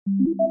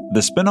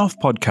The Spin-off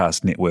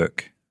Podcast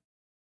Network.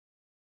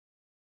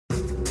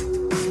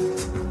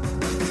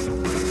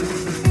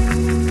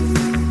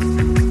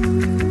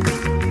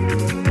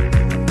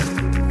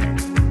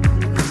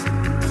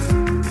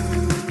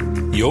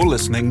 You're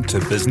listening to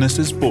Business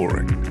is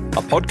Boring,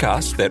 a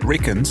podcast that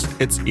reckons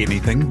it's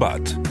anything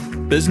but.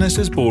 Business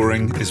is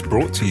Boring is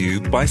brought to you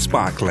by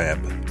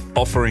SparkLab,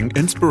 offering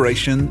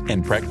inspiration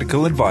and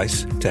practical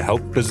advice to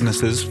help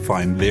businesses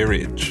find their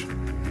edge.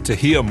 To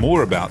hear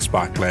more about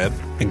SparkLab,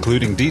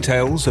 including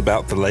details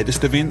about the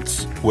latest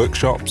events,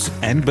 workshops,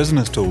 and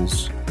business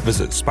tools,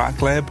 visit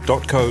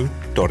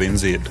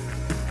sparklab.co.nz.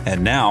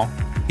 And now,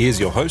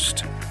 here's your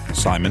host,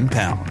 Simon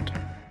Pound.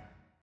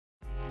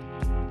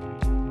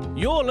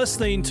 You're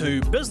listening to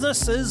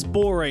Business is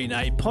Boring,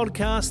 a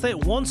podcast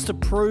that wants to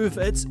prove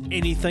it's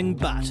anything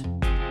but.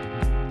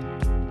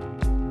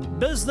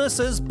 Business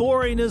is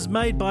Boring is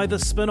made by the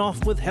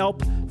Spin-off with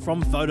help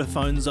from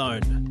Vodafone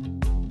Zone.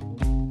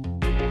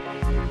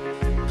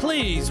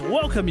 Please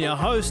welcome your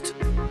host,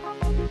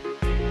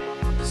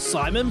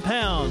 Simon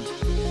Pound.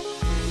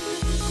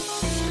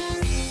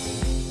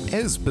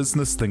 As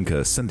business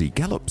thinker Cindy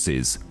Gallop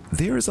says,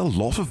 there is a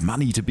lot of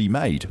money to be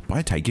made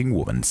by taking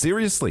women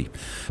seriously.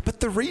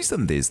 But the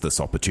reason there's this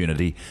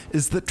opportunity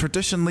is that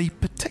traditionally,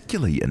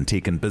 particularly in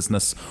tech and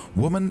business,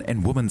 women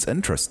and women's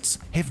interests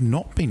have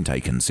not been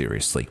taken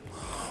seriously.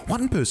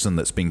 One person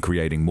that's been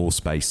creating more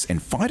space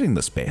and fighting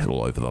this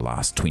battle over the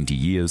last 20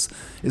 years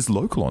is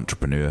local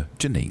entrepreneur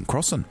Jenene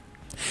Crossan.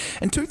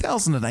 In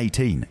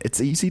 2018,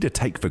 it's easy to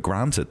take for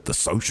granted the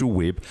social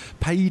web,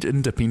 paid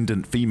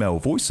independent female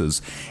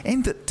voices,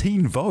 and that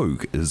teen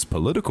Vogue is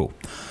political.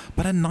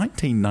 But in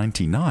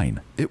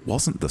 1999, it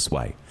wasn't this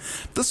way.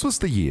 This was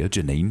the year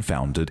Jenene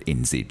founded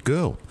NZ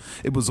Girl.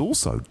 It was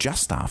also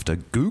just after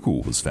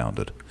Google was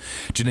founded.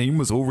 Jenene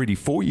was already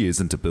 4 years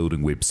into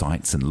building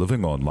websites and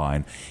living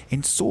online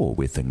and saw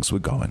where things were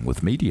going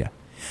with media.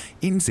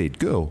 NZ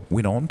Girl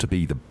went on to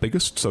be the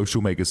biggest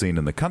social magazine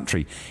in the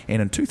country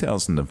and in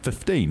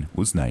 2015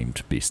 was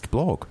named Best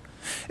Blog.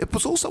 It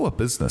was also a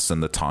business in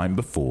the time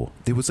before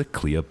there was a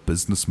clear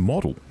business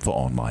model for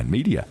online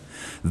media.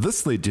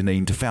 This led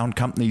Jenene to found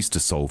companies to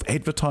solve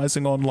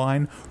advertising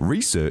online,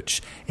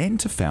 research, and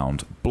to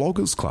found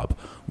Bloggers Club,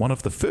 one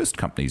of the first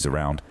companies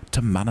around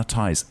to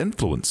monetize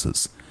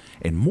influencers,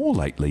 and more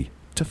lately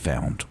to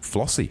found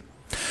Flossie.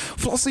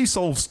 Flossie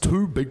solves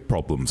two big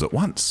problems at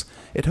once.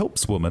 It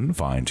helps women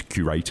find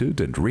curated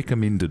and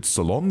recommended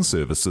salon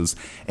services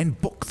and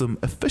book them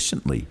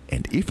efficiently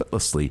and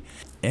effortlessly.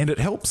 And it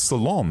helps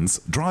salons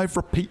drive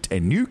repeat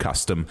and new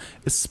custom,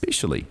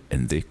 especially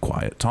in their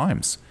quiet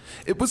times.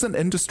 It was an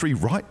industry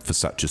ripe for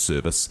such a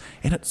service,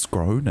 and it's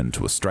grown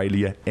into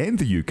Australia and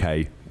the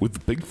UK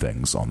with big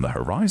things on the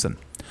horizon.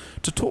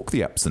 To talk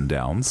the ups and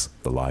downs,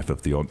 the life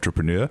of the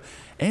entrepreneur,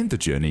 and the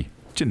journey,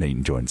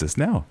 Jenene joins us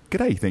now.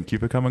 G'day, thank you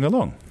for coming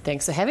along.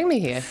 Thanks for having me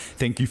here.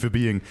 Thank you for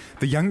being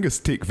the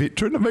youngest tech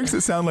veteran. It makes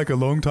it sound like a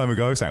long time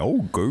ago, saying,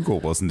 oh, Google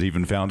wasn't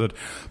even founded.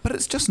 But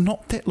it's just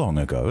not that long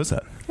ago, is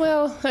it?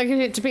 Well,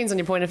 it depends on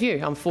your point of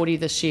view. I'm 40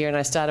 this year and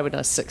I started when I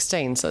was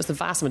 16, so it's the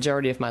vast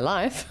majority of my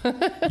life.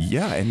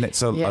 Yeah, and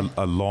that's a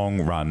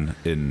long run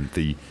in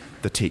the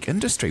tech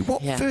industry.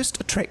 What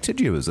first attracted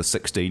you as a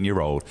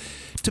 16-year-old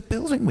to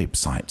building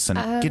websites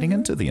and getting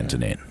into the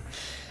internet?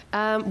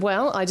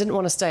 Well, I didn't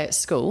want to stay at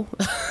school,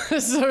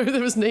 so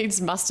there was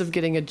must of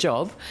getting a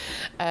job.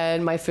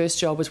 And my first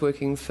job was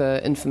working for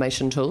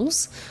Information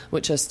Tools,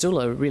 which are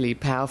still a really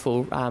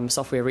powerful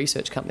software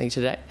research company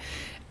today.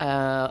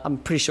 I'm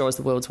pretty sure I was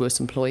the world's worst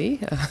employee.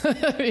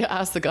 You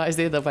ask the guys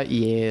there, they're like,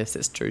 yes,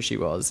 it's true, she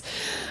was.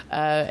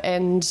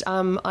 And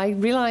I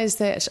realised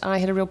that I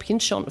had a real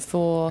penchant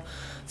for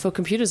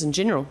computers in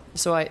general.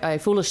 So I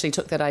foolishly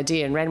took that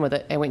idea and ran with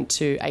it and went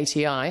to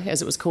ATI,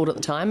 as it was called at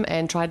the time,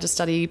 and tried to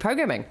study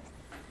programming.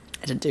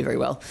 I didn't do very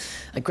well.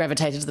 I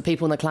gravitated to the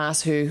people in the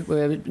class who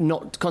were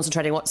not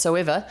concentrating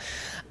whatsoever.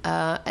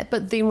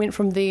 But then went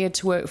from there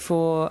to work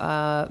for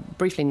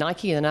briefly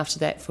Nike, and then after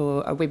that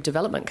for a web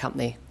development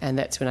company. And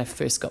that's when I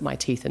first got my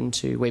teeth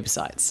into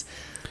websites.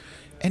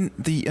 And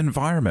the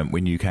environment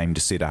when you came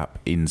to set up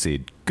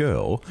NZ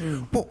Girl,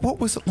 what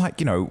was it like?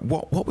 You know,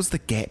 what was the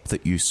gap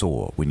that you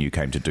saw when you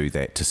came to do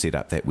that, to set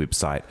up that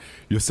website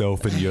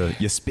yourself in your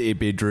spare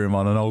bedroom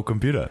on an old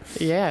computer?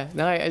 Yeah,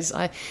 no,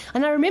 I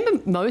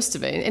remember most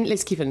of it, and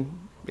let's keep in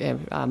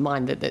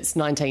mind that that's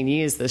 19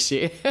 years this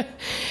year,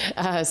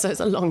 so it's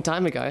a long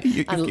time ago.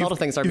 A lot of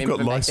things I remember.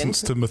 You've got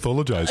license to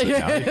mythologise it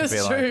now. Yeah,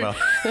 it's true. Like,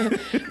 well.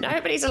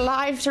 Nobody's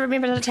alive to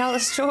remember to tell the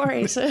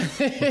stories.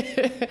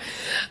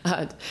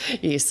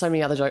 Yes, so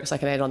many other jokes I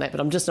can add on that, but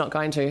I'm just not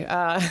going to.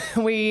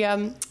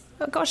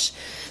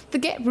 The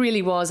gap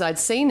really was, I'd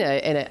seen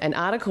an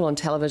article on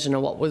television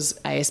on what was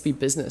ASB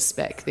Business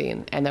back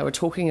then, and they were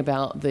talking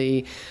about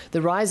the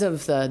rise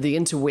of the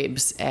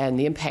interwebs and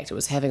the impact it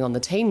was having on the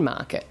teen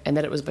market, and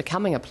that it was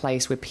becoming a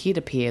place where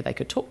peer-to-peer they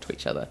could talk to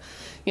each other.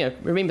 You know,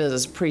 remember this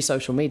is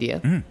pre-social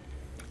media.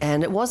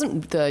 And it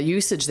wasn't the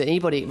usage that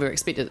anybody ever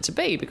expected it to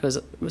be, because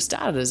it was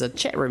started as a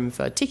chat room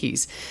for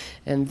techies,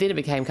 and then it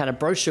became kind of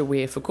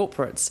brochureware for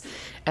corporates.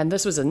 And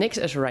this was the next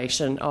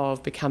iteration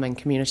of becoming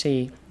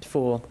community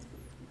for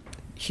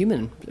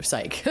human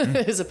sake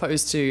as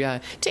opposed to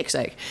tech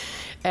sake.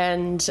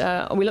 And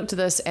we looked at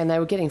this, and they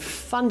were getting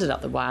funded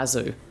up the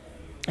wazoo.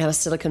 Out of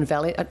Silicon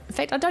Valley. In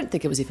fact, I don't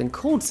think it was even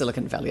called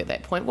Silicon Valley at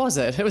that point, was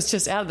it? It was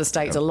just out of the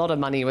States. A lot of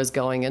money was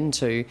going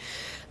into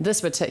this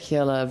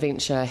particular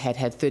venture. Had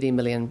 $30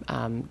 million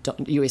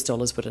US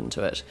dollars put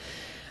into it.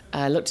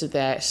 I looked at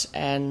that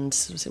and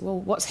said, well,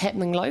 what's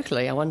happening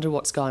locally? I wonder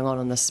what's going on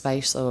in the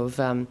space of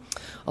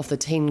the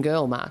teen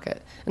girl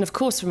market. And of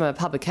course, from a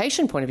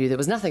publication point of view, there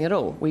was nothing at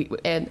all.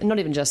 And not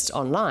even just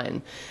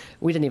online.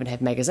 We didn't even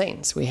have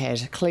magazines. We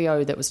had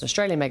Clio, that was an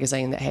Australian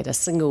magazine that had a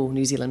single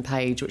New Zealand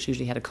page, which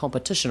usually had a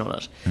competition on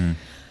it.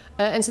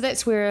 And so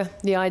that's where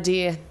the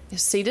idea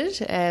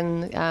seeded,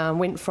 and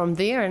went from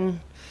there. And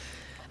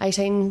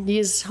 18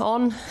 years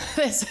on,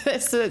 that's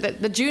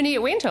the journey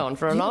it went on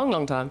for a long,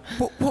 long time.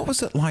 What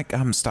was it like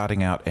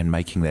starting out and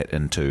making that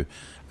into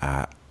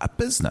a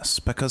business?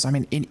 Because, I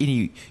mean, in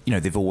any,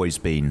 there've always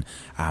been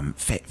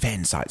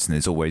fan sites, and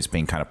there's always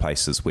been kind of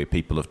places where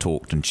people have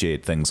talked and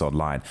shared things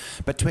online.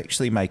 But to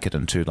actually make it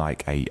into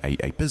like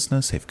a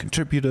business, have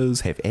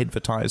contributors, have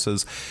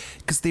advertisers,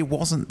 because there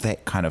wasn't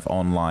that kind of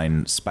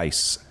online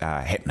space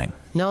happening.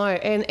 No,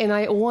 and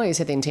I always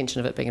had the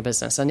intention of it being a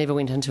business. I never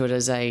went into it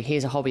as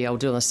here's a hobby I'll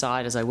do on the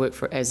side as I work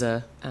as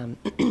an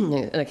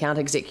account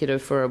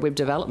executive for a web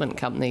development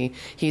company.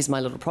 Here's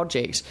my little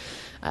project.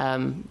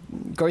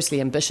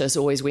 Grossly ambitious,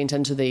 always went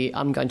into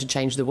I'm going to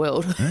change the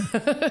world,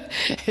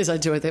 as I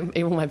do with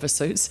all my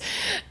pursuits.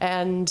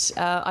 And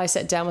I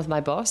sat down with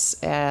my boss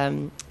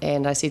and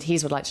I said,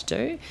 here's what I'd like to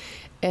do.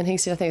 And he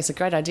said, I think it's a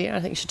great idea. I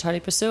think you should totally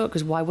pursue it,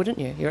 because why wouldn't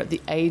you? You're at the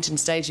age and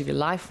stage of your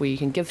life where you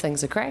can give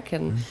things a crack.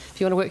 And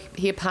if you want to work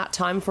here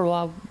part-time for a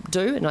while,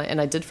 do.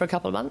 And I did for a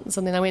couple of months.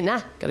 And then I went,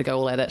 got to go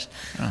all at it.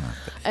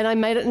 And I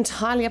made it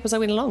entirely up as I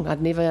went along. I'd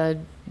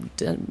never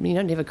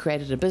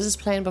created a business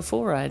plan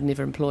before. I'd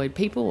never employed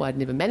people. I'd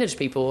never managed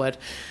people. I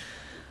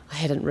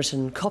hadn't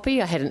written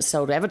copy. I hadn't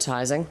sold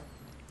advertising.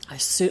 I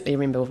certainly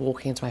remember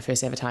walking into my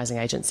first advertising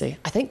agency.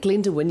 I think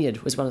Glenda Wynyard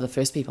was one of the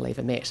first people I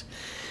ever met.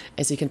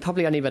 As you can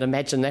probably only but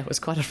imagine, that was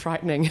quite a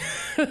frightening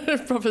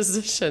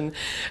proposition.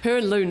 Her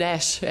and Lou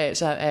Nash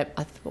at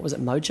what was it,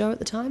 Mojo at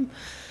the time?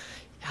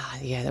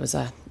 Yeah, it was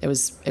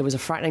a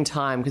frightening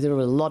time, because there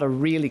were a lot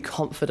of really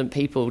confident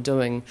people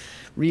doing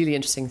really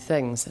interesting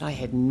things that I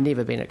had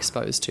never been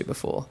exposed to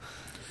before.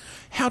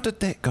 How did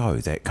that go,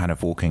 that kind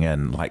of walking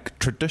in? Like,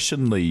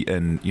 traditionally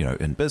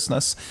in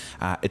business,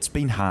 it's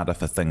been harder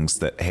for things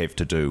that have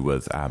to do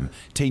with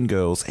teen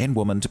girls and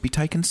women to be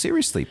taken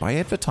seriously by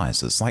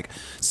advertisers. Like,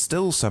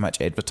 still so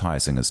much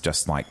advertising is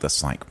just like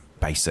this like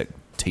basic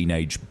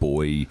teenage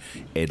boy,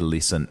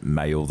 adolescent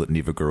male that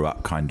never grew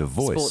up kind of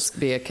voice. Sports,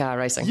 beer, car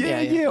racing.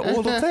 Yeah, all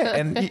of that.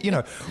 And,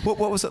 what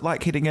was it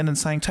like heading in and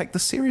saying, take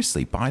this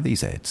seriously, buy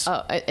these ads?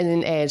 Oh, and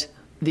then add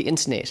the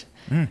internet.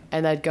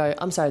 And they'd go,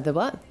 I'm sorry, the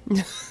what?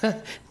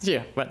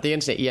 Yeah, right, the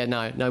internet. Yeah,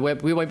 no,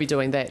 we won't be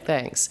doing that,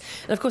 thanks.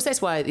 And of course,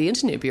 that's why the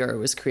Internet Bureau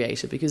was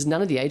created, because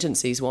none of the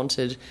agencies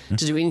wanted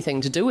to do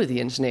anything to do with the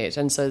internet.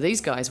 And so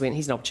these guys went,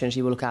 here's an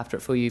opportunity, we'll look after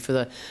it for you for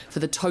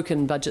the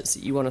token budgets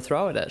that you want to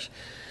throw at it.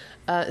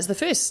 It's the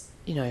first,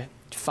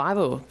 5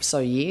 or so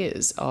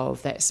years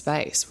of that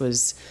space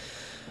was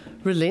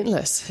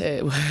relentless.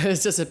 It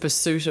was just a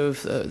pursuit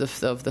of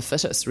the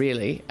fittest,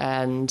 really.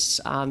 And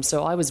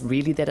so I was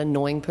really that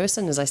annoying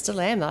person, as I still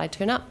am, that I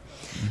turn up.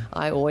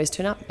 I always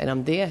turn up, and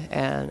I'm there,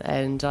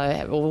 and I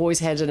have always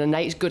had an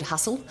innate good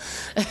hustle,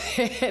 and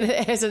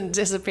it hasn't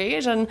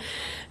disappeared. And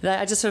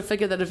I just sort of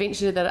figured that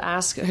eventually they'd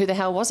ask, who the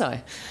hell was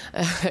I?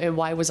 And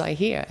why was I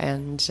here?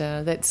 And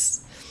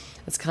that's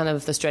kind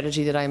of the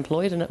strategy that I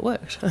employed, and it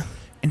worked.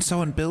 And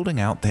so in building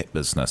out that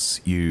business,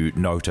 you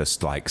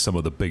noticed like some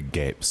of the big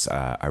gaps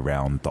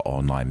around the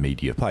online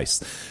media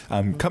place.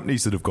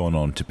 Companies that have gone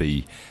on to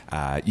be,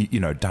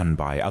 done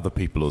by other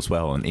people as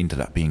well, and ended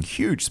up being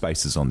huge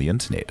spaces on the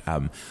internet,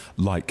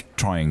 like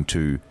trying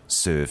to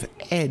serve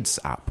ads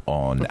up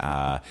on,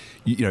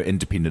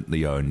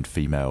 independently owned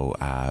female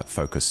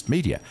focused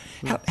media.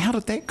 How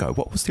did that go?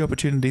 What was the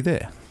opportunity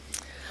there?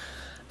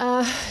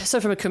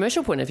 So from a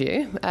commercial point of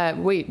view,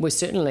 we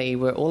certainly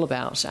were all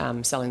about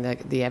selling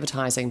the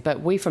advertising, but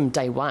we from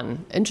day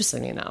one,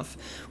 interestingly enough,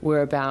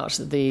 were about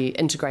the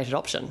integrated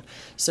option.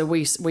 So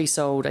we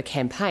sold a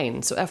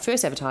campaign. So our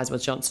first advertiser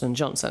was Johnson &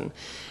 Johnson.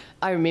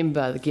 I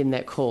remember getting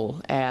that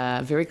call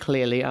very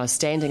clearly. I was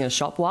standing in a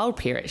shop, Wild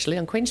Pear actually,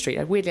 on Queen Street.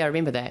 Weirdly, I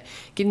remember that.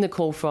 Getting the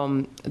call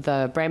from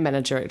the brand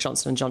manager at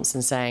Johnson &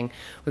 Johnson saying,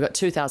 we've got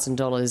 $2,000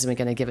 and we're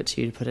going to give it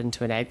to you to put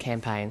into an ad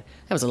campaign.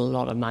 That was a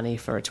lot of money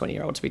for a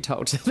 20-year-old to be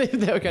told they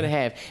were going to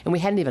have. And we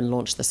hadn't even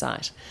launched the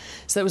site.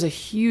 So it was a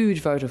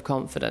huge vote of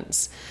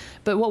confidence.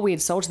 But what we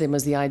had sold to them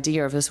was the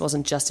idea of this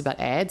wasn't just about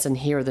ads, and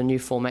here are the new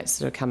formats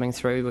that are coming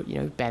through,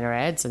 banner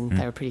ads, and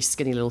they were pretty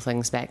skinny little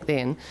things back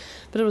then.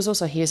 But it was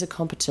also, here's a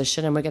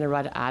competition, and we're going to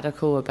write an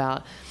article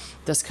about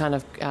this kind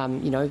of,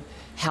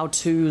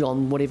 how-to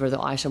on whatever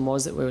the item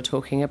was that we were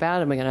talking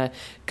about, and we're going to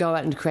go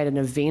out and create an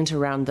event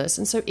around this.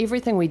 And so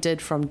everything we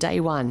did from day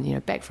one,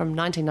 back from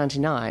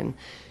 1999,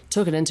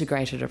 took an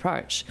integrated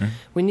approach.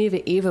 We never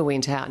ever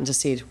went out and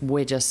just said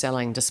we're just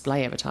selling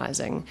display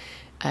advertising,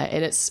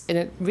 and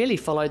it really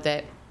followed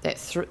that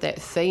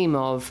theme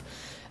of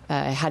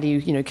how do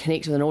you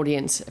connect with an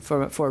audience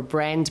for a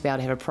brand to be able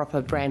to have a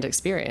proper brand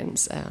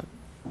experience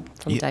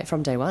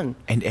from day one,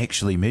 and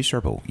actually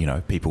measurable.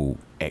 People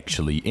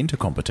actually enter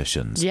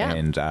competitions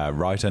and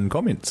write in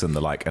comments and the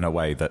like in a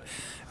way that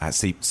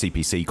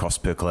CPC,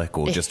 cost per click,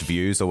 or just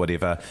views or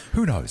whatever.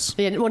 Who knows?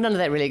 Yeah, well, none of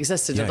that really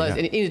existed.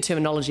 Any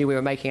terminology we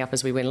were making up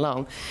as we went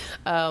along.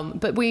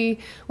 But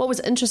what was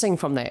interesting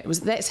from that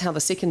was that's how the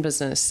second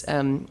business,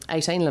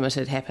 18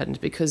 Limited, happened,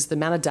 because the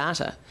amount of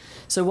data.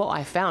 So what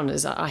I found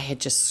is I had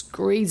just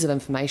screeds of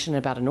information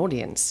about an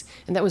audience,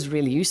 and that was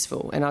really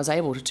useful. And I was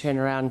able to turn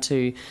around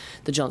to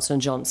the Johnson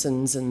 &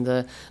 Johnsons and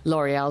the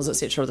L'Oreals,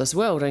 etc. of this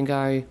world and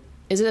go,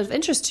 is it of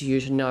interest to you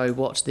to know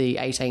what the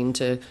 18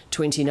 to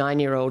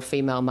 29-year-old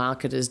female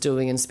market is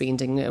doing and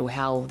spending, or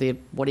how they're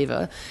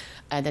whatever?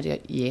 And they'd go,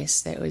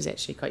 yes, that was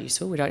actually quite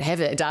useful. We don't have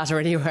that data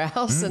anywhere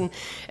else.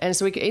 And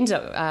so we ended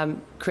up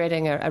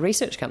creating a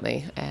research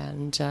company,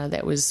 and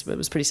it was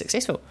pretty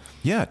successful.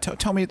 Yeah,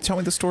 tell me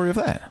the story of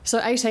that. So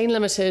 18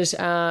 Limited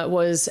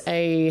was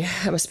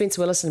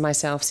Spencer Willis and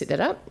myself set that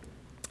up.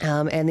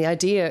 And the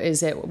idea is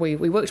that we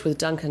worked with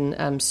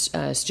Duncan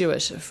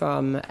Stewart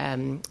from,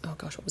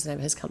 what was the name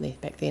of his company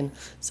back then?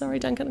 Sorry,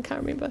 Duncan, I can't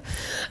remember.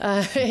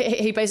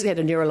 He basically had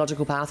a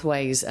neurological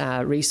pathways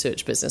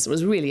research business. It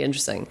was really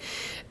interesting.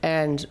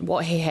 And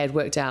what he had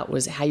worked out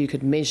was how you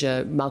could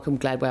measure Malcolm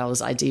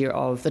Gladwell's idea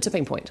of the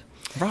tipping point.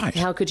 Right.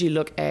 How could you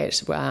look at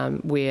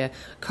where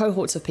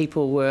cohorts of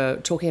people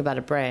were talking about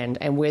a brand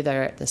and where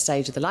they're at the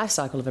stage of the life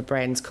cycle of a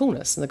brand's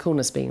coolness, and the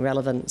coolness being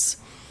relevance.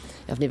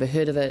 I've never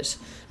heard of it.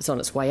 It's on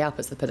its way up.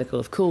 It's the pinnacle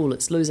of cool.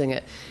 It's losing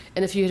it.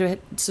 And if you were to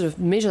sort of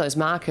measure those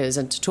markers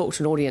and to talk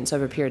to an audience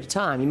over a period of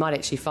time, you might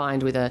actually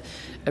find whether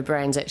a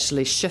brand's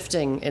actually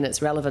shifting in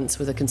its relevance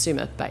with a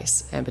consumer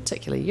base, and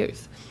particularly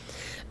youth.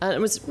 And it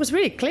was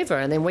really clever.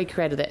 And then we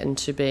created that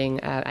into being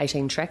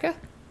 18 Tracker.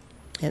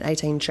 And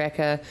 18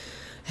 Tracker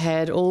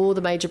had all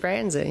the major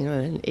brands,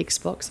 and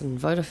Xbox and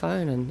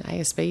Vodafone and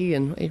ASB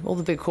and all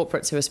the big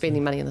corporates who are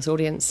spending money on this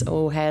audience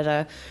all had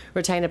a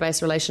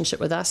retainer-based relationship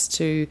with us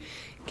to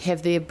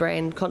have their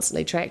brand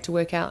constantly tracked to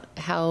work out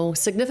how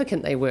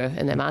significant they were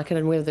in their market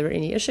and whether there were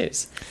any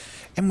issues.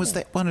 And was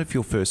that one of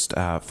your first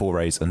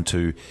forays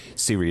into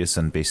serious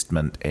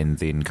investment and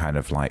then kind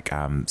of like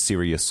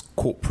serious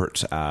corporate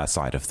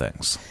side of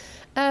things?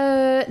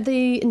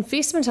 The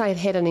investment I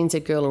had in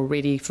NZ Girl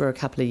already for a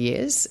couple of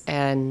years,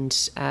 and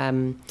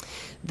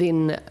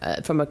then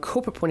from a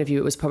corporate point of view,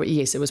 it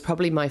was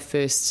probably my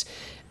first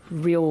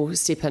real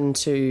step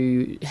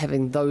into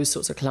having those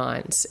sorts of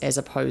clients as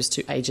opposed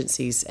to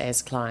agencies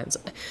as clients.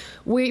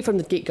 We, from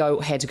the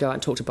get-go, had to go out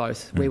and talk to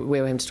both. We were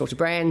having to talk to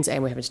brands and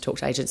we were having to talk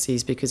to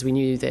agencies, because we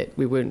knew that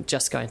we weren't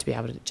just going to be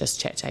able to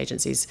just chat to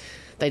agencies.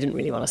 They didn't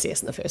really want to see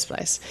us in the first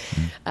place.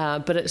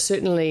 But it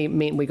certainly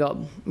meant we got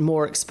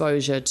more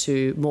exposure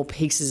to more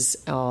pieces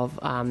of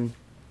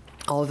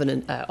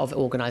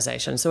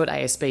organisation. So at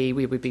ASB,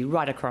 we would be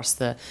right across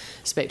the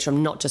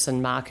spectrum, not just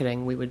in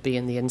marketing. We would be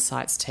in the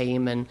insights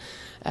team and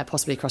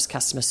possibly across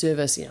customer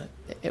service.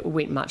 It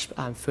went much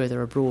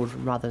further abroad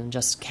rather than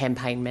just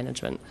campaign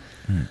management.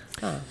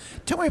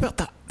 Tell me about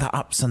the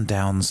ups and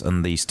downs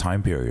in these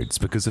time periods,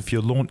 because if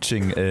you're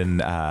launching in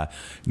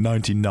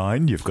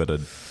 99, you've got a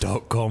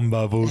 .com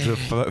bubble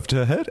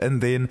to hit,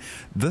 and then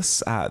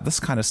this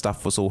kind of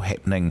stuff was all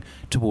happening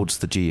towards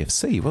the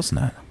GFC,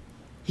 wasn't it?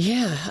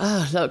 Yeah.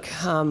 Oh, look,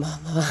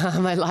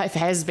 my life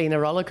has been a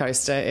roller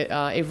coaster.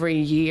 Every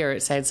year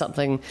it's had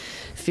something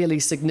fairly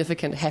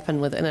significant happen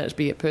within it,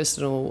 be it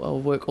personal or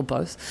work or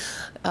both.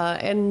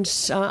 And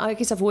I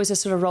guess I've always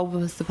just sort of rolled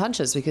with the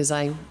punches, because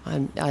I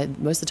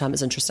most of the time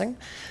it's interesting.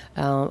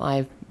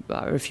 I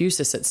refuse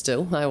to sit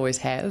still. I always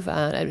have.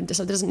 It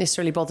doesn't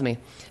necessarily bother me.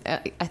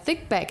 I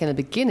think back in the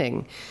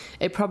beginning,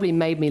 it probably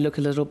made me look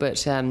a little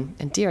bit,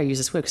 and dare I use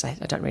this word because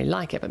I don't really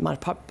like it,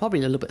 but probably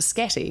a little bit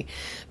scatty.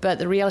 But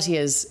the reality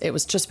is it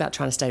was just about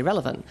trying to stay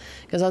relevant,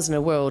 because I was in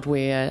a world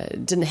where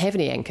it didn't have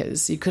any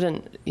anchors. You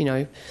couldn't,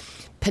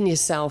 pin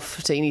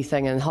yourself to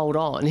anything and hold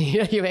on.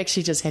 You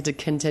actually just had to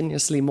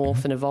continuously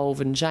morph and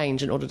evolve and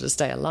change in order to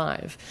stay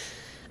alive.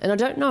 And I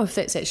don't know if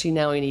that's actually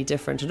now any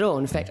different at all.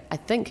 In fact, I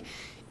think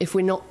if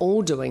we're not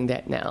all doing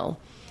that now,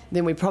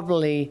 then we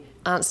probably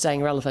aren't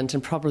staying relevant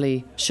and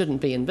probably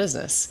shouldn't be in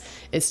business.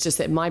 It's just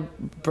that my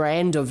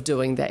brand of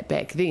doing that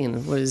back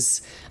then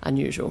was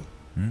unusual.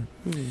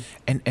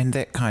 And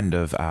that kind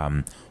of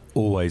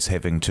always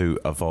having to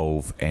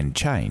evolve and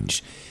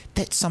change,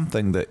 that's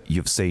something that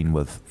you've seen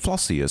with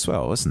Flossie as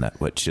well, isn't it?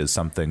 Which is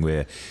something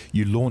where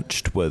you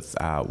launched with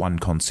one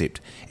concept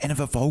and have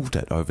evolved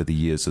it over the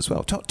years as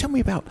well. Tell me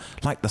about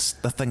like the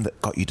thing that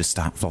got you to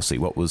start Flossie.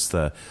 What was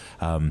the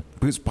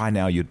because by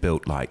now you'd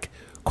built like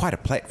quite a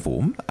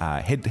platform,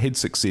 had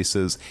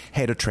successes,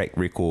 had a track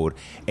record,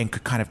 and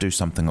could kind of do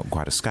something at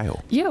quite a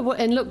scale. Yeah, well,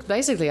 and look,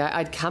 basically,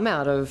 I'd come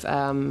out of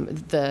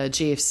the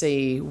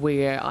GFC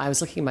where I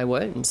was licking my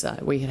wounds.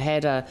 We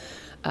had a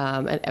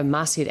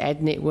masthead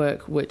ad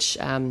network which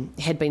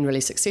had been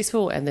really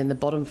successful, and then the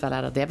bottom fell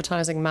out of the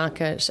advertising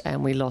market,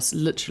 and we lost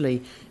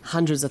literally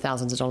hundreds of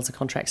thousands of dollars of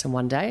contracts in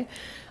one day.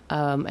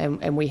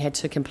 And we had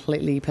to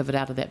completely pivot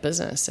out of that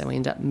business, and we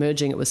ended up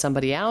merging it with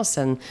somebody else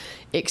and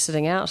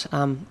exiting out.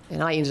 And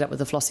I ended up with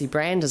the Flossie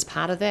brand as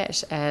part of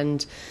that,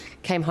 and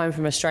came home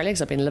from Australia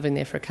because I've been living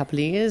there for a couple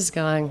of years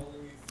going,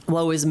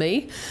 woe is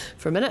me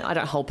for a minute. I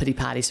don't hold pity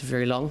parties for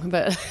very long,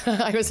 but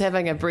I was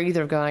having a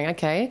breather of going,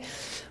 okay,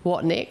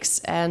 what next?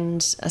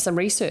 And some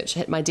research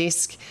hit my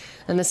desk,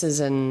 and this is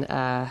in,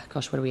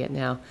 what are we at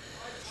now?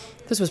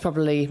 This was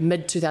probably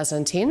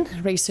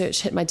mid-2010.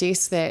 Research hit my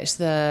desk that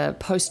the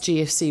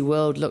post-GFC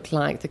world looked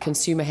like the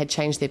consumer had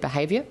changed their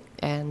behaviour,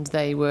 and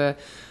they were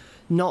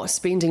not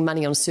spending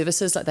money on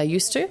services like they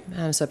used to.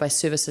 So by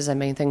services, I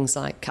mean things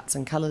like cuts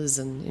and colours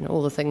and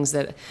all the things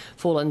that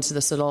fall into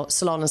the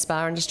salon and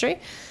spa industry.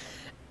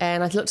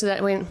 And I looked at that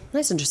and went,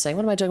 that's interesting.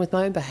 What am I doing with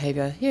my own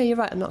behaviour? Yeah, you're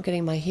right. I'm not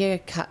getting my hair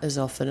cut as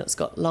often. It's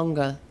got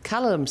longer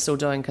colour I'm still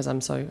doing because I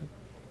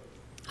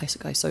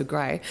go so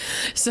grey.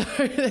 So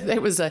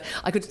that was I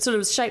could sort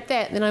of shape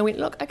that. And then I went,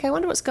 look, okay, I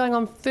wonder what's going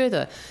on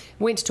further.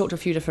 Went to talk to a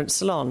few different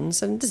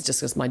salons, and this is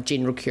just my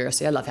general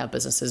curiosity. I love how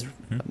businesses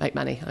make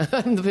money.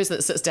 I'm the person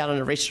that sits down in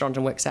a restaurant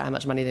and works out how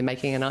much money they're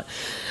making a night.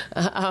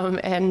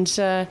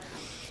 And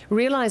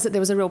realised that there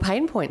was a real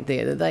pain point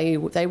there, that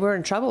they were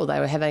in trouble. They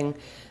were having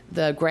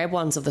the grab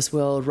ones of this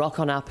world rock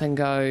on up and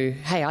go,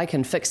 hey, I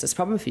can fix this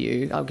problem for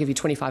you. I'll give you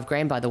 25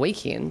 grand by the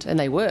weekend. And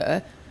they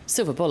were,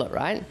 silver bullet,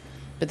 right?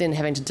 But then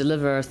having to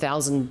deliver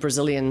 1,000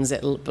 Brazilians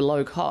at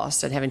below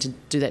cost and having to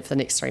do that for the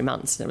next 3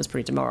 months, and it was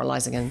pretty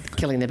demoralising and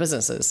killing their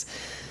businesses.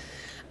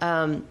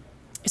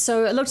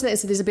 So I looked at that and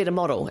said, there's a better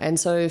model. And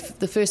so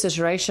the first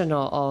iteration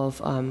of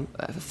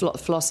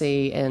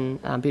Flossie in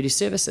Beauty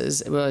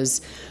Services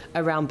was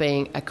around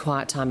being a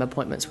quiet time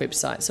appointments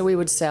website. So we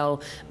would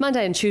sell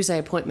Monday and Tuesday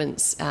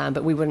appointments,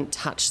 but we wouldn't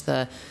touch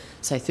the,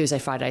 say, Thursday,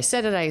 Friday,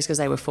 Saturdays because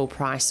they were full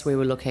price. We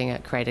were looking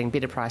at creating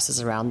better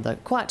prices around the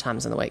quiet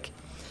times in the week.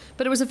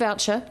 But it was a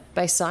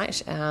voucher-based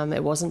site.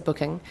 It wasn't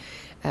booking.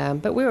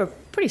 But we were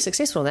pretty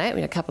successful in that.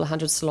 We had a couple of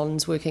hundred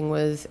salons working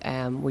with.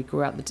 We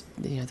grew out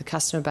the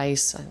customer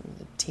base,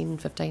 10,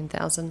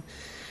 15,000.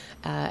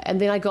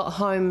 And then I got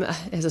home,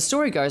 as the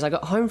story goes, I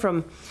got home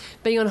from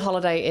being on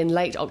holiday in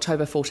late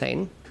October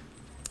 14.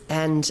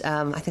 And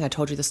I think I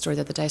told you the story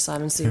the other day,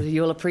 Simon, so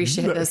you'll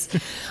appreciate this.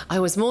 I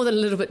was more than a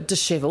little bit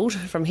dishevelled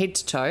from head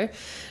to toe.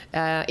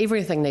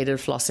 Everything needed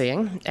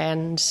flossing,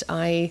 and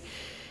I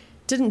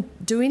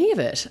didn't do any of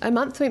it. A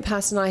month went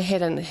past and I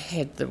hadn't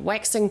had the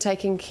waxing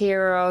taken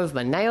care of.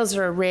 My nails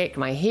are a wreck.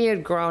 My hair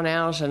had grown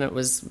out and it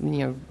was,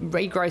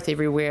 regrowth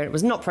everywhere. It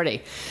was not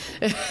pretty.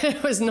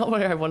 It was not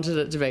where I wanted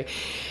it to be.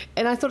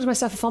 And I thought to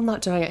myself, if I'm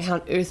not doing it, how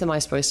on earth am I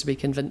supposed to be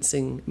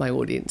convincing my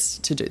audience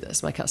to do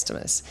this, my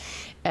customers?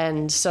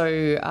 And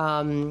so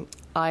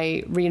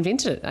I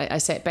reinvented it. I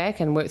sat back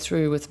and worked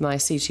through with my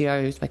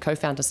CTO, my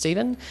co-founder,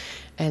 Stephen,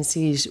 and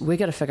said, we're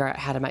going to figure out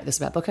how to make this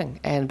about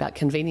booking and about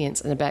convenience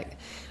and about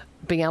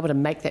being able to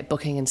make that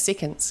booking in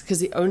seconds, because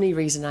the only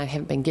reason I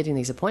haven't been getting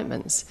these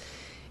appointments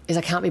is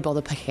I can't be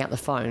bothered picking up the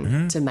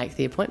phone to make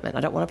the appointment.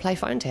 I don't want to play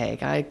phone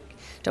tag. I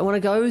don't want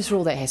to go through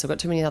all that hassle. I've got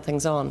too many other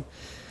things on.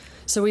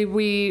 So we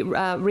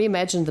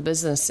reimagined the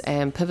business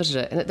and pivoted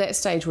it. And at that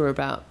stage, we were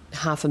about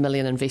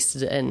 $500,000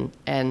 invested in.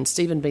 And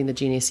Stephen, being the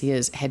genius he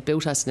is, had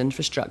built us an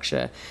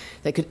infrastructure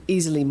that could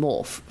easily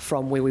morph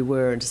from where we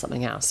were into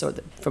something else. So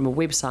from a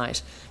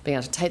website, being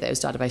able to take those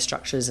database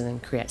structures and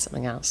then create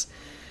something else.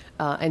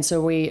 And so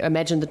we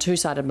imagined the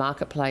two-sided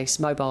marketplace,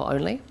 mobile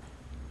only.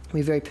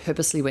 We very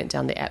purposely went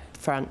down the app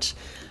front.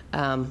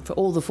 For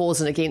all the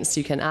fors and against,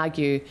 you can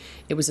argue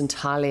it was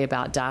entirely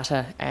about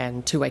data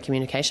and two-way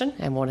communication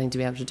and wanting to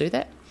be able to do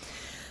that.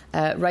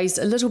 Raised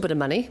a little bit of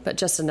money, but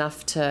just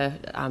enough to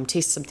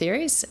test some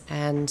theories,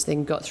 and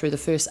then got through the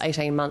first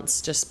 18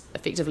 months, just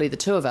effectively the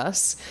two of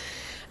us.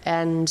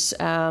 And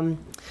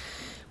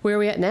where are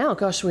we at now?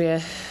 Gosh,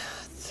 we're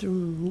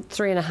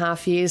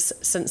 3.5 years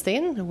since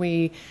then.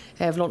 We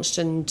have launched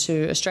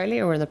into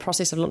Australia. We're in the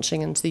process of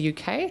launching into the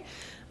UK.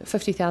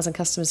 50,000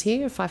 customers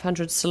here,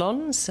 500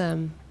 salons,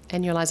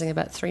 annualising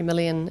about $3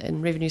 million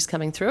in revenues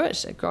coming through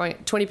it, growing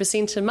at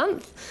 20% a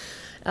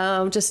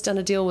month. Just done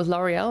a deal with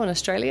L'Oreal in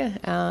Australia,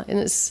 and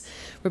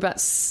we're about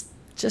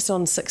just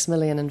on $6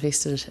 million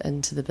invested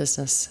into the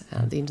business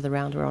at the end of the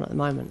round we're on at the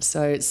moment.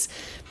 So it's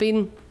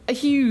been a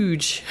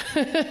huge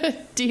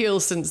deal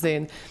since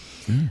then.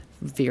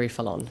 Very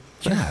full on.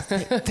 Yeah,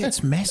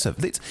 that's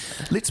massive.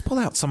 Let's pull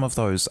out some of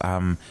those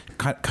kind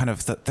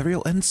of the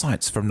real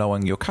insights from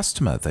knowing your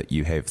customer that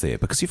you have there,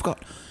 because you've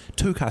got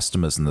two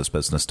customers in this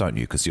business, don't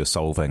you? Because you're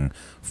solving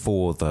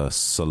for the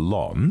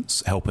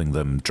salons, helping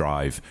them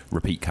drive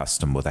repeat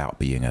custom without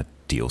being a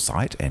deal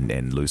site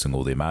and losing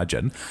all their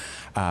margin,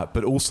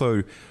 but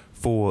also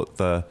for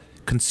the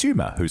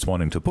consumer who's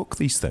wanting to book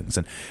these things.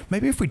 And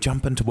maybe if we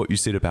jump into what you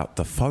said about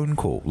the phone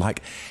call,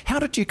 like how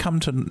did you come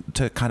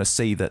to kind of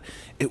see that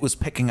it was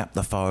picking up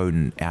the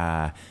phone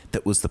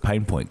that was the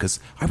pain point? Because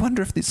I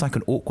wonder if there's like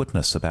an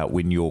awkwardness about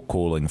when you're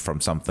calling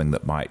from something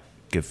that might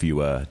give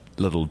you a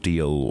little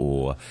deal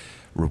or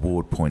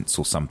reward points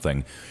or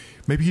something.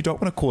 Maybe you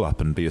don't want to call up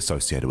and be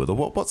associated with it.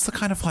 What's the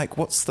kind of like,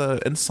 what's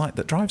the insight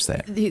that drives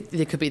that?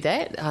 There could be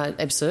that,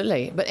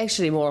 absolutely. But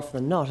actually, more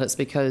often than not, it's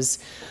because,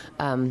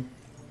 I'm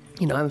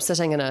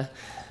sitting in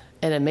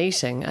a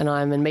meeting and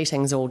I'm in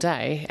meetings all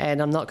day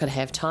and I'm not going to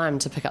have time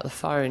to pick up the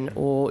phone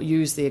or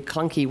use their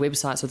clunky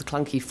websites with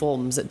clunky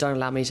forms that don't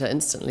allow me to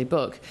instantly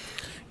book.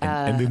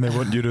 And then they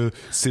want you to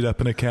set up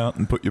an account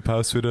and put your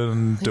password in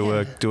and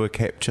do a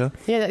capture.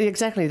 Yeah,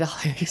 exactly.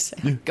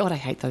 God, I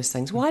hate those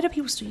things. Why do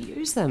people still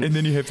use them? And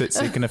then you have that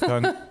second of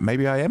going,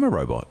 maybe I am a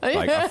robot.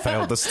 Like, I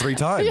failed this 3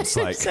 times.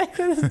 Yeah, like,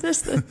 exactly.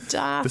 This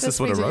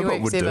is what a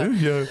robot would do.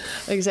 Yeah.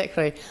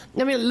 Exactly.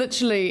 I mean,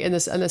 literally in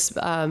this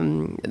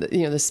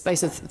the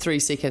space of 3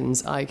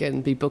 seconds, I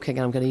can be booking,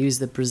 and I'm going to use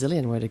the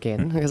Brazilian word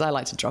again because I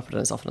like to drop it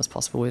in as often as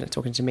possible when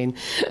talking to men.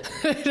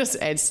 It just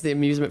adds to the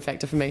amusement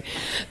factor for me.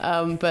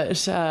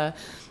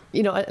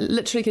 I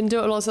literally can do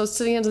it while I was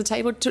sitting under the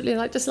table,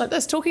 just like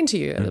this, talking to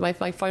you. My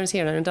phone's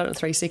here and I've done it in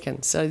 3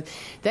 seconds. So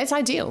that's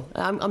ideal.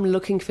 I'm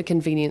looking for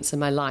convenience in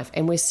my life,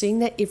 and we're seeing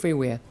that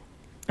everywhere.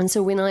 And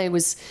so when I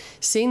was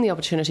seeing the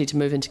opportunity to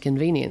move into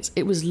convenience,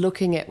 it was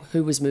looking at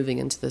who was moving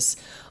into this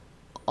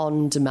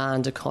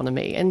on-demand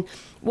economy. And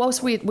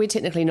whilst we're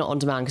technically not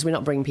on-demand because we're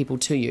not bringing people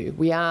to you,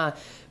 we are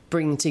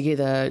bringing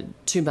together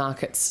 2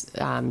 markets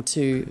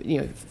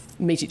to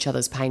meet each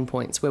other's pain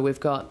points, where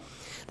we've got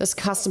this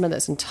customer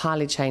that's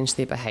entirely changed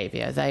their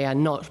behaviour. They are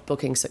not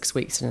booking 6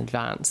 weeks in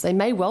advance. They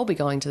may well be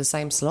going to the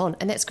same salon,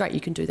 and that's great.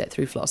 You can do that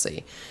through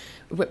Flossie.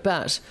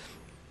 But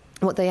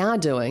what they are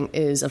doing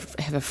is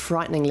have a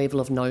frightening level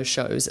of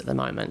no-shows at the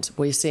moment.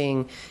 We're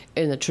seeing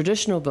in the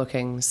traditional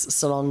bookings,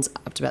 salons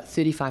up to about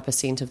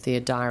 35% of their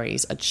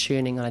diaries are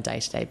churning on a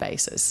day-to-day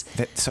basis.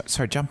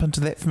 Sorry, jump into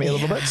that for me a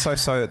little bit.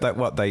 So that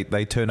what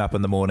they turn up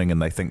in the morning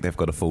and they think they've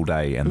got a full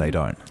day and they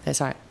don't.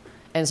 That's right.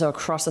 And so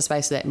across the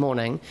space of that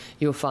morning,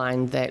 you'll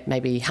find that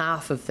maybe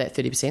half of that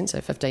 30%,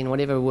 so 15,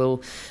 whatever,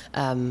 will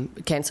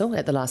cancel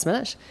at the last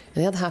minute,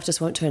 and the other half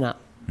just won't turn up.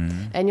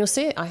 Mm-hmm. And you'll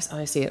see it,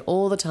 I see it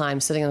all the time,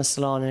 sitting in a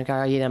salon and go,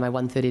 my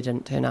 1:30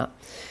 didn't turn up.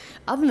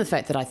 Other than the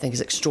fact that I think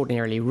is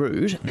extraordinarily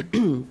rude,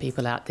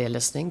 people out there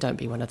listening, don't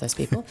be one of those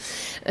people.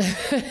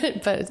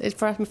 But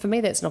for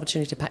me, that's an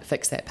opportunity to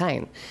fix that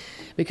pain.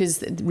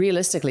 Because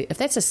realistically, if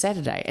that's a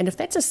Saturday, and if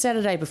that's a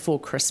Saturday before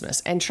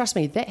Christmas, and trust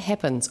me, that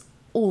happens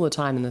all the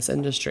time in this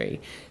industry,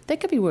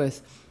 that could be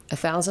worth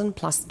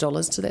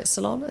 $1,000+ to that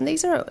salon. And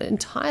these are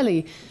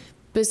entirely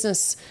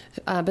businesses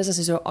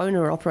who are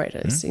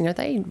owner-operators.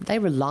 Mm-hmm. They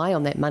rely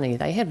on that money.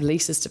 They have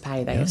leases to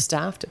pay. They have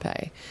staff to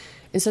pay.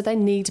 And so they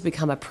need to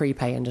become a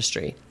prepay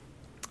industry.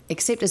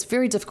 Except it's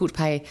very difficult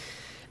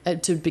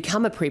to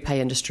become a prepay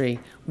industry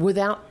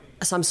without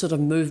some sort of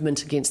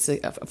movement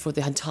for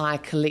the entire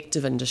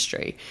collective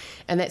industry.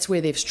 And that's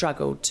where they've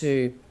struggled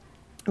to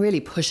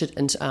really push it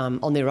into,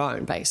 on their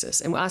own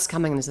basis. And us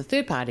coming in as a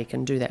third party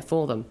can do that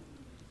for them.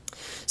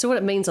 So what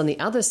it means on the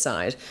other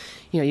side,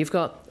 you've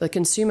got the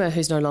consumer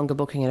who's no longer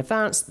booking in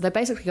advance. They're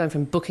basically going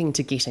from booking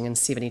to getting in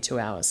 72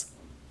 hours.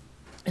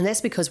 And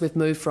that's because we've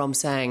moved from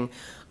saying,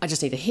 I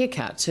just need a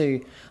haircut,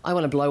 to I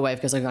want a blow wave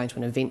because I'm going to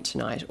an event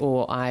tonight,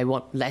 or I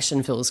want lash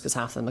infills because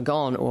half of them are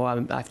gone, or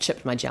I've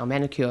chipped my gel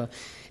manicure.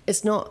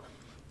 It's not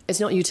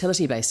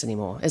utility based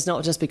anymore. It's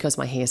not just because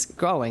my hair's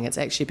growing. It's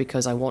actually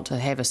because I want to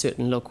have a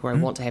certain look, or I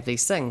want to have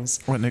these things.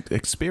 Well, an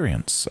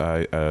experience,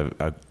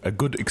 a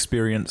good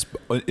experience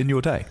in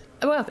your day.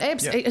 Well,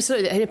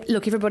 absolutely.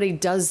 Look, everybody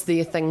does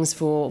their things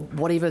for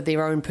whatever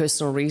their own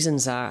personal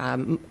reasons are.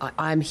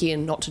 I'm here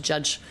not to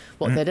judge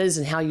what that is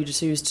and how you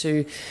choose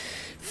to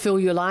fill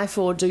your life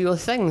or do your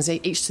things,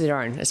 each to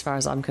their own, as far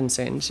as I'm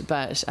concerned.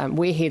 But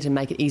we're here to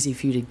make it easy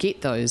for you to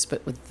get those,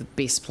 but with the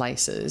best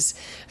places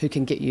who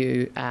can get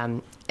you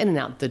in and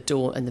out the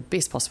door in the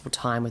best possible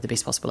time with the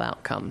best possible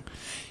outcome.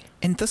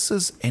 And this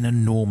is an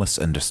enormous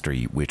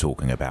industry we're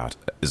talking about,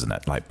 isn't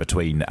it? Like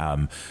between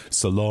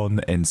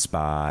salon and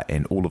spa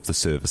and all of the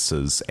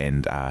services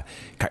and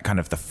kind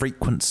of the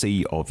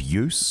frequency of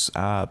use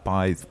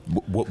by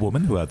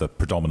women who are the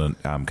predominant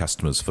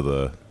customers for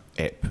the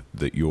app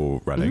that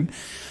you're running.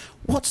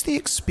 Mm-hmm. What's the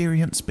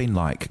experience been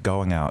like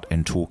going out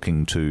and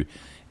talking to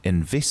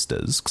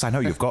investors? Because I know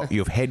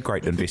you've had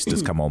great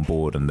investors come on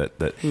board, and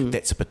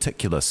that's a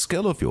particular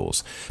skill of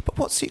yours. But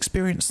what's the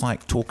experience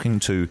like talking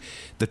to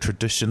the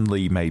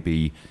traditionally,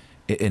 maybe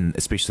in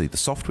especially the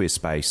software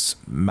space,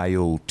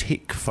 male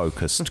tech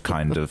focused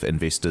kind of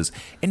investors,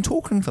 and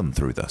talking them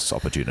through this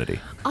opportunity?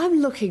 I'm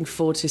looking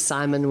forward to,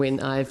 Simon, when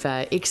I've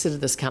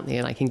exited this company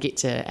and I can get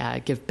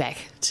to give back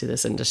to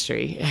this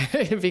industry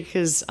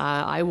because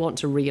I want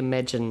to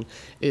reimagine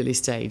early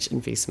stage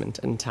investment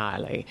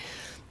entirely.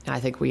 I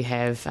think we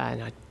have,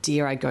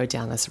 dare I go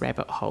down this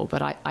rabbit hole,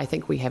 but I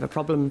think we have a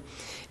problem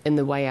in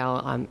the way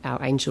our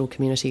angel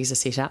communities are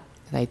set up.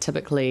 They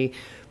typically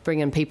bring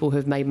in people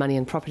who've made money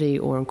in property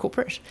or in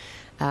corporate.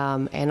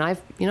 And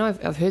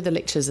I've heard the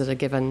lectures that are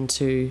given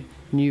to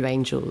new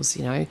angels,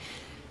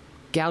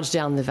 gouge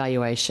down the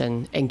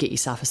valuation and get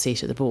yourself a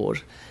seat at the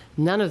board.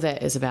 None of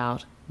that is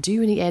about, do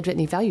you add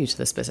any value to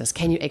this business?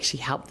 Can you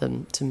actually help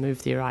them to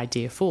move their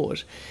idea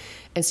forward?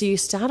 And so you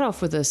start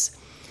off with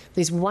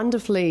these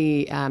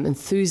wonderfully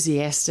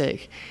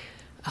enthusiastic,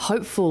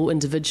 hopeful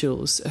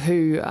individuals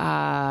who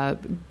are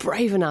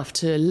brave enough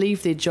to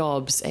leave their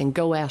jobs and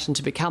go out and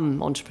to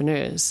become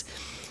entrepreneurs.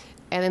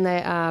 And then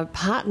they are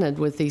partnered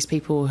with these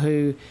people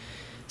who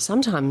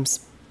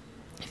sometimes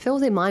fill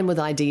their mind with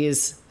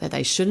ideas that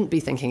they shouldn't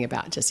be thinking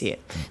about just yet.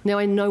 Now,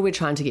 I know we're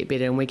trying to get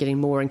better and we're getting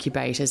more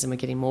incubators and we're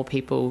getting more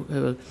people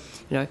who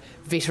are,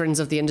 veterans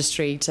of the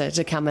industry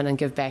to come in and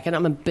give back. And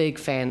I'm a big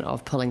fan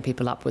of pulling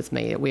people up with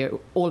me. We're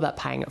all about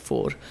paying it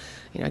forward.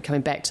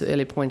 Coming back to the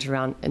earlier point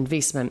around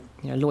investment,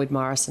 Lloyd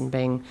Morrison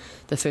being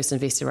the first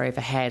investor I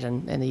ever had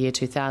in the year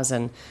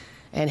 2000.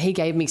 And he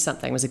gave me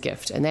something, it was a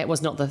gift. And that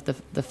was not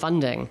the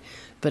funding,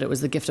 but it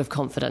was the gift of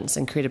confidence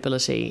and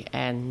credibility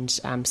and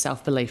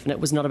self-belief. And it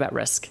was not about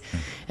risk.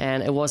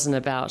 And it wasn't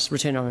about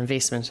return on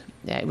investment.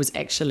 It was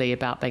actually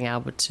about being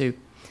able to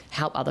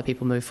help other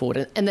people move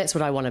forward. And that's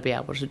what I want to be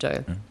able to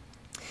do.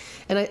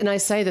 And I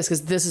say this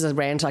because this is a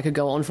rant I could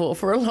go on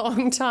for a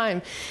long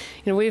time.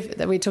 We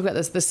talk about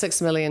this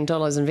 $6 million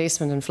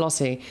investment in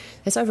Flossie.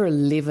 It's over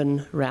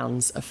 11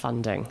 rounds of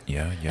funding.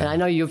 Yeah. And I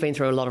know you've been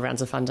through a lot of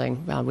rounds of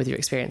funding with your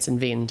experience in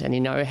Vend, and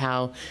you know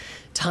how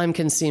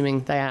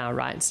time-consuming they are,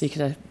 right? So you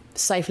can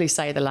safely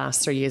say the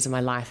last 3 years of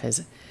my life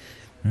has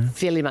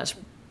fairly much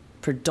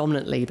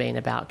predominantly been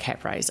about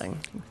cap raising,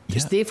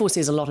 which therefore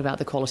says a lot about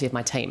the quality of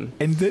my team.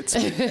 And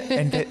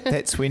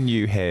that's when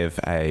you have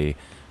a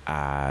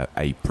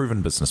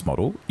proven business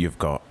model, you've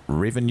got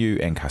revenue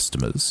and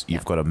customers,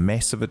 you've got a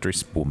massive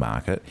addressable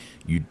market,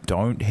 you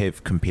don't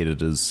have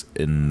competitors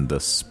in the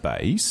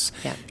space,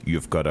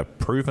 you've got a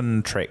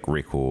proven track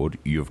record,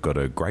 you've got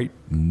a great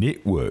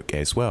network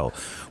as well,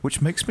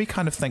 which makes me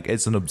kind of think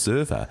as an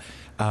observer,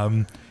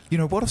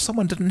 what if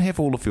someone didn't have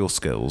all of your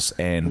skills,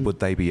 and would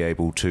they be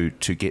able to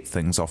get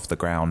things off the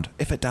ground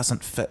if it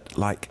doesn't fit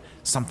like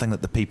something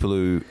that the people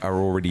who are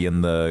already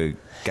in the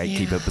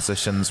gatekeeper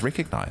positions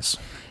recognise?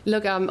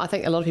 Look, I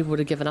think a lot of people would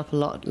have given up a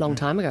long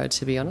time ago,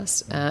 to be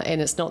honest.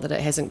 And it's not that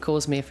it hasn't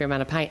caused me a fair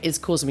amount of pain. It's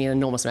caused me an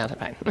enormous amount of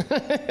pain.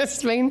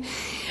 It's been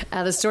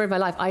the story of my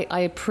life. I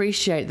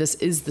appreciate this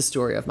is the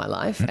story of my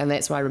life. And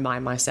that's why I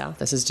remind myself,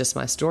 this is just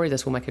my story.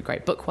 This will make a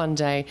great book one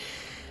day.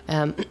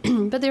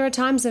 But there are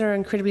times that are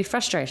incredibly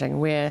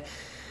frustrating where,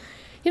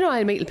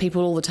 I meet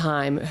people all the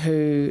time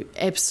who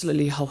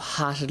absolutely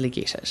wholeheartedly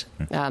get it.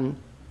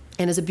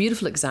 And as a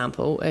beautiful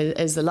example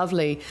is the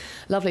lovely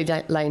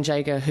Lane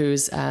Jager,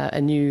 who's a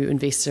new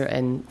investor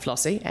in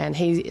Flossie, and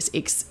he's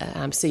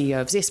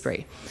ex-CEO of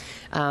Zespri.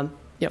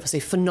 Obviously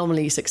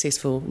phenomenally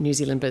successful New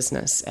Zealand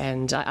business.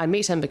 And I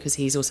met him because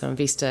he's also an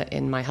investor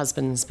in my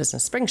husband's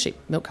business, Spring Sheep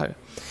Milk Co.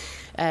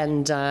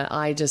 And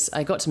I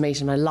got to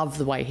meet him. I loved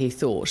the way he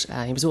thought.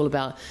 He was all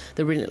about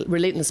the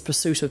relentless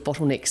pursuit of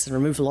bottlenecks and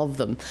removal of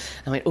them.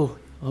 I went, oh,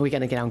 well, we're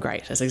going to get on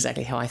great. That's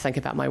exactly how I think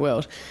about my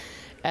world.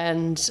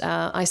 And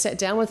I sat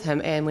down with him,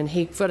 and when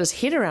he got his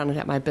head around it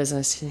at my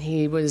business,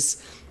 he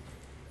was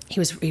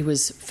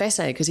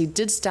fascinated because he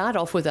did start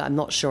off with, I'm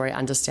not sure I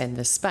understand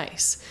this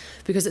space,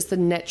 because it's the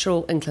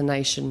natural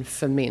inclination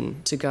for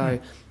men to go,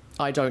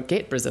 I don't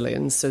get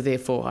Brazilians, so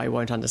therefore I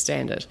won't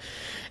understand it.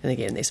 And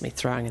again, there's me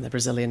throwing in the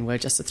Brazilian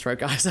word just to throw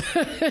guys.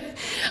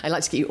 I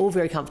like to get you all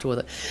very comfortable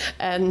with it.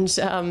 And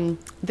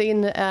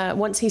then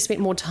once he spent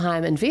more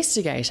time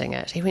investigating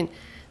it, he went,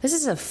 this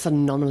is a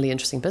phenomenally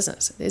interesting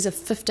business. There's a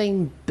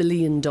 $15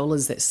 billion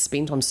that's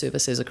spent on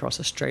services across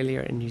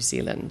Australia and New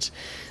Zealand.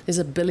 There's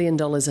 $1 billion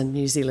in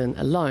New Zealand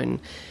alone.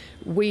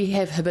 We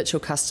have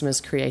habitual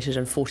customers created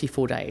in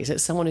 44 days.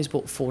 It's someone who's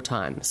bought 4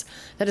 times.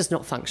 That is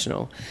not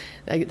functional.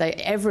 They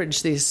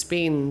average their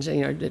spend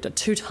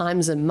 2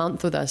 times a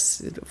month with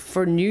us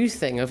for a new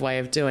thing of way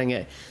of doing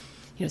it.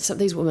 Some of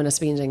these women are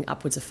spending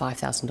upwards of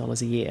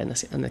 $5,000 a year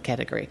in the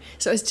category.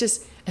 So it's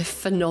just a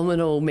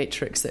phenomenal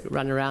metrics that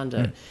run around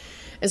it.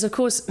 As of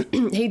course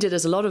he did,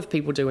 as a lot of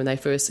people do when they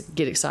first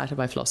get excited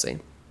by Flossie,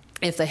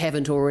 if they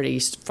haven't already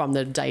from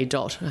the day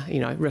dot,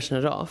 written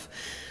it off.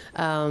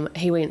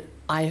 He went,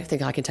 I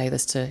think I can take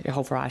this to a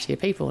whole variety of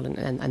people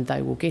and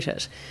they will get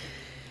it.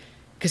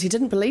 Because he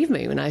didn't believe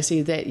me when I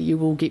said that you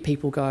will get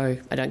people go,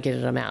 I don't get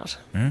it, I'm out.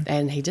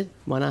 And he did,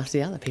 one after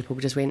the other. People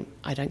just went,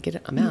 I don't get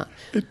it, I'm out.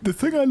 The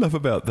thing I love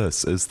about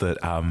this is that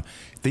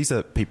these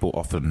are people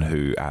often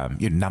who,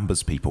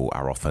 numbers people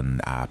are often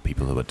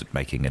people who are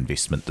making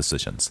investment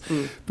decisions.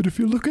 But if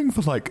you're looking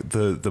for like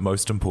the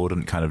most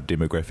important kind of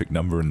demographic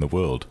number in the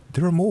world,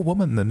 there are more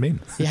women than men.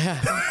 Yeah,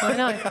 I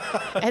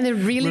know. And they're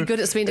really good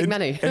at spending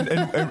money.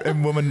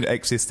 and women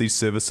access these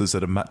services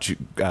at a much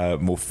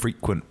more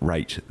frequent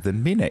rate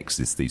than men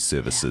access these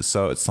services. Yeah.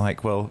 So it's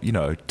like, well,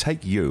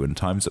 take you and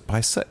times it by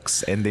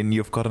 6, and then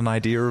you've got an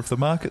idea of the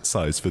market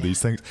size for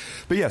these things.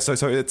 But yeah, so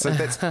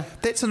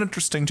that's an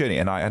interesting journey,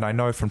 and I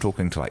know know from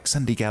talking to like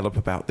Cindy Gallop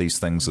about these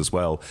things as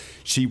well,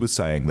 she was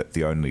saying that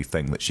the only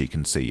thing that she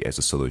can see as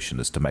a solution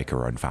is to make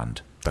her own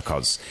fund.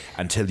 Because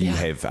until you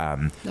have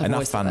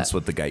enough funds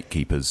with the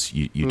gatekeepers,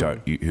 you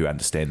don't who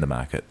understand the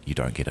market, you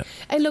don't get it.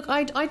 And look,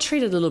 I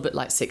treat it a little bit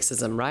like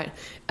sexism, right?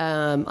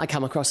 I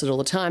come across it all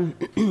the time.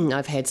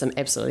 I've had some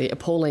absolutely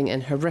appalling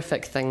and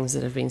horrific things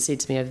that have been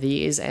said to me over the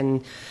years,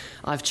 and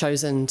I've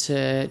chosen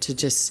to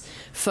just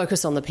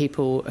focus on the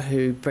people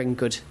who bring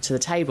good to the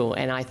table.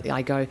 And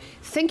I go,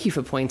 thank you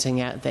for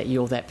pointing out that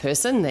you're that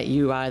person, that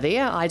you are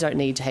there. I don't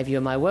need to have you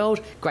in my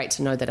world. Great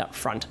to know that up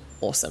front.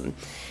 Awesome.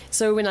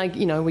 So when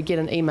we get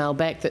an email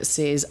back that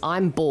says,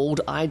 I'm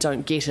bald, I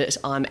don't get it,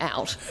 I'm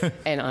out,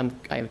 and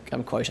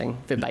I'm quoting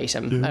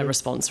verbatim a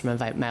response from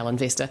a male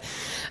investor,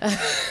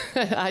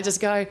 I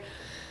just go,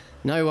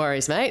 no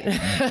worries, mate.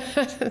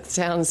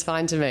 Sounds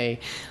fine to me.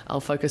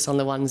 I'll focus on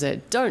the ones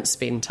that don't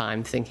spend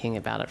time thinking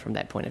about it from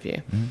that point of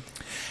view.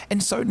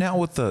 And so now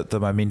with the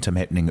momentum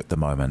happening at the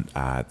moment,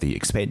 the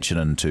expansion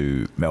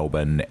into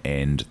Melbourne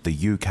and the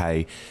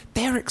UK,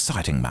 they're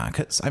exciting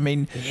markets. I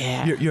mean,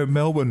 you're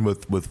Melbourne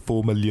with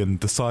 4 million,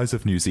 the size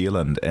of New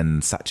Zealand,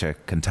 in such a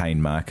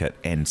contained market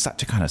and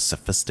such a kind of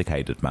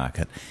sophisticated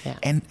market. Yeah.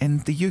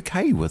 And the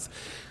UK with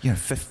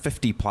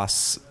 50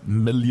 plus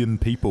million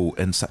people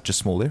in such a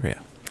small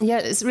area. Yeah,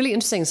 it's really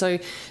interesting. So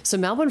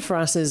Melbourne for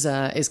us is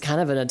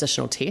kind of an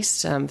additional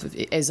test.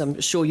 As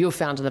I'm sure you've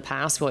found in the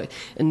past, what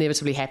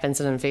inevitably happens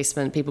in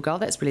investment, people go, oh,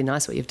 that's really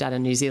nice what you've done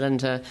in New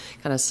Zealand, a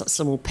kind of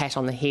small pat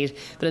on the head.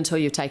 But until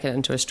you've taken it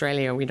into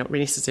Australia, we're not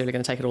necessarily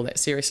going to take it all that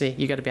seriously.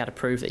 You've got to be able to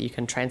prove that you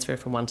can transfer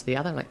from one to the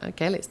other. Like,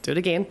 okay, let's do it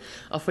again.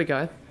 Off we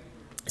go.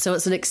 So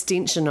it's an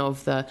extension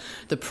of the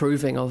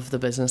proving of the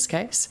business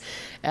case.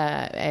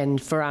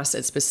 And for us,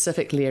 it's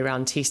specifically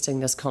around testing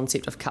this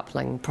concept of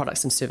coupling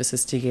products and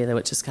services together,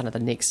 which is kind of the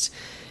next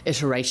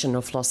iteration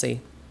of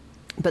Flossie.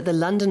 But the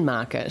London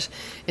market,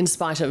 in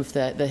spite of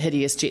the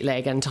hideous jet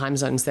lag and time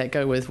zones that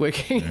go with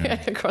working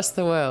across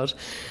the world,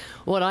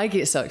 what I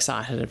get so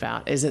excited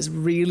about is it's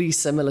really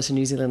similar to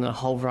New Zealand in a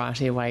whole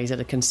variety of ways at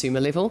a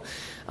consumer level.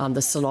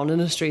 The salon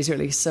industry is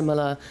really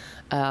similar.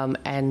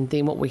 And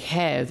then what we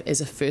have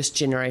is a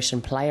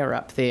first-generation player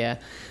up there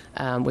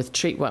with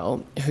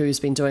Treatwell, who's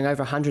been doing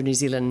over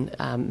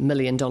 $100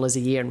 million a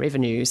year in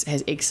revenues,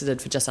 has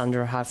exited for just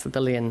under $500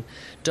 million.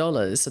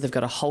 So they've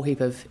got a whole heap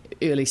of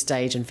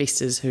early-stage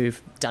investors who've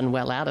done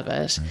well out of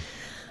it.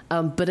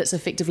 But it's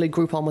effectively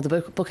Groupon with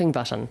a booking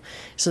button.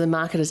 So the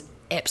market is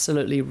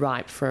absolutely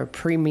ripe for a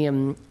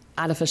premium,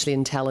 artificially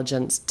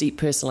intelligence, deep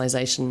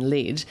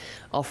personalisation-led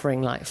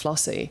offering like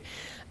Flossie.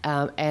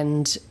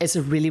 And it's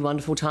a really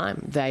wonderful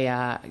time. They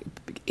are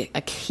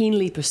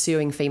keenly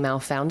pursuing female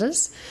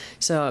founders.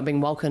 So I've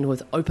been welcomed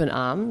with open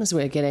arms.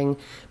 We're getting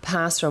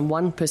passed from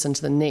one person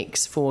to the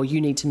next for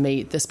you need to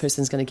meet, this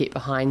person's going to get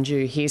behind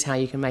you, here's how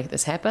you can make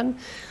this happen.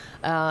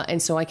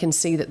 And so I can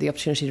see that the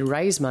opportunity to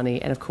raise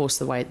money, and of course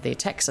the way their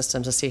tax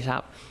systems are set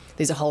up,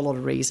 there's a whole lot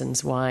of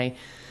reasons why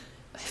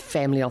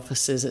family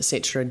offices,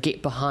 etc.,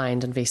 get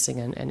behind investing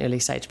in early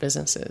stage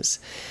businesses.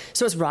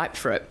 So it's ripe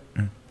for it.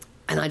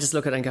 And I just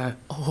look at it and go,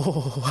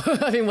 oh,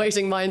 I've been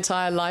waiting my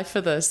entire life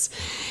for this.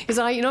 Because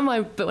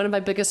one of my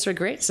biggest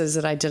regrets is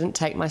that I didn't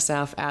take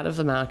myself out of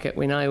the market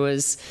when I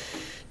was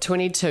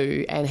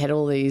 22 and had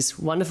all these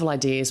wonderful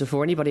ideas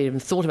before anybody even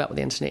thought about what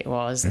the internet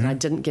was, and I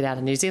didn't get out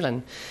of New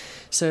Zealand.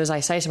 So as I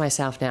say to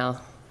myself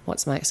now,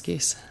 what's my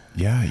excuse?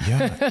 Yeah.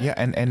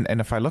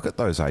 And if I look at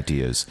those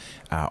ideas,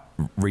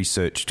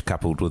 researched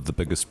coupled with the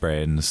biggest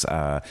brands,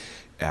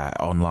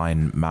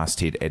 online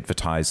masthead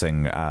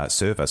advertising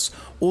service,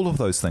 all of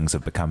those things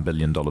have become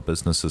billion-dollar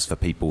businesses for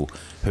people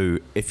who,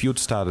 if you'd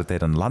started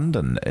that in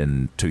London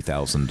in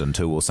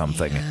 2002 or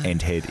something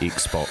and had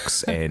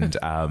Xbox and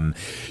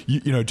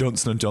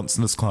Johnson &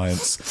 Johnson as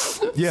clients,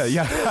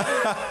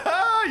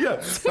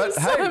 but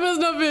hey,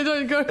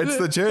 don't go it's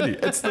the journey.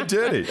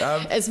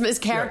 It's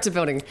character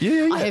building.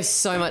 I have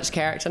so much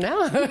character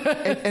now.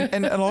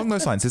 and along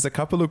those lines, there's a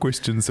couple of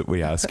questions that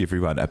we ask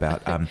everyone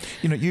about.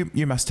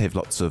 You must have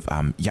lots of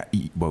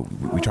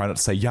we try not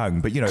to say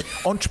young, but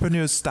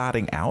entrepreneurs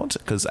starting out,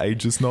 because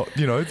age is not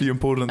the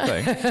important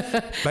thing.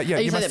 But yeah,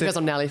 you must say that because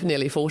I'm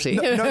nearly 40.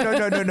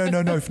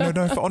 No.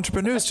 For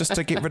entrepreneurs, just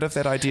to get rid of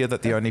that idea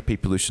that the only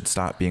people who should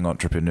start being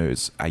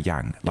entrepreneurs are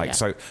young.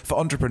 So for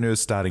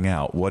entrepreneurs starting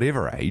out,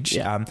 whatever age,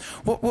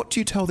 what do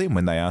you tell them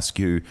when they ask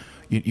you,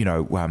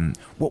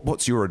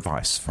 what's your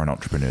advice for an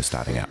entrepreneur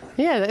starting out?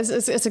 Yeah,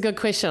 it's a good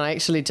question. I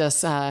actually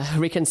just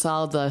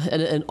reconciled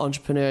an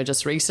entrepreneur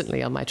just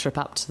recently on my trip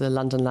up to the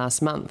London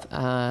last month.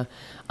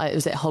 It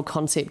was that whole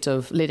concept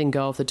of letting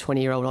go of the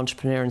 20-year-old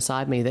entrepreneur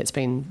inside me that's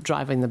been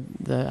driving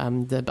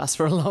the bus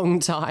for a long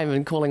time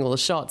and calling all the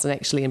shots, and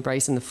actually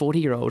embracing the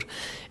 40-year-old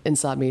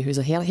inside me who's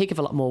a heck of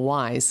a lot more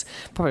wise,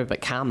 probably a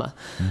bit calmer.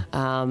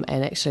 And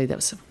actually that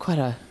was quite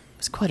a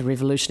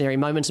revolutionary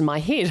moment in my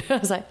head. I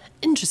was like,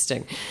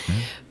 interesting.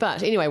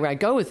 But anyway, where I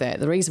go with that,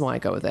 the reason why I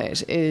go with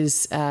that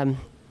is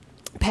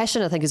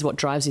passion, I think, is what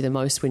drives you the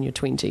most when you're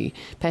 20.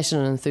 Passion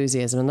and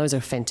enthusiasm, and those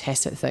are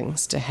fantastic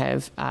things to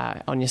have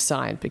on your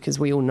side, because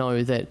we all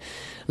know that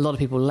a lot of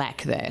people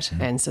lack that.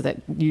 And so that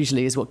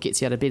usually is what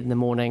gets you out of bed in the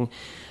morning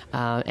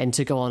and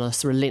to go on a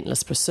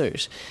relentless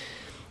pursuit.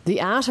 The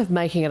art of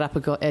making it up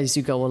as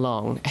you go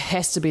along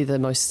has to be the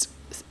most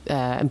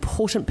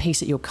important piece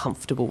that you're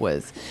comfortable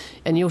with.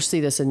 And you'll see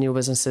this in your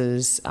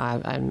businesses,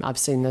 and I've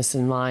seen this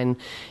in mine.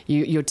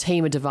 Your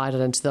team are divided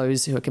into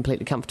those who are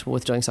completely comfortable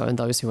with doing so and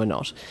those who are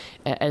not.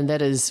 And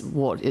that is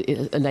what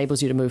it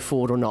enables you to move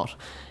forward or not.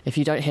 If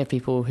you don't have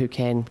people who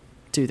can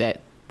do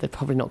that, they're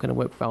probably not going to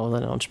work well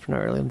in an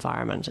entrepreneurial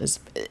environment,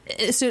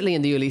 certainly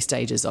in the early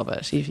stages of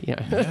it.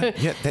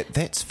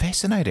 That's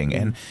fascinating.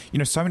 And,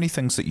 so many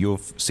things that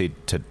you've said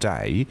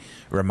today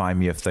remind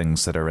me of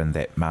things that are in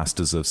that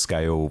Masters of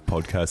Scale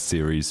podcast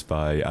series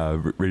by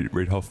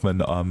Reid Hoffman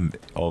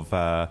of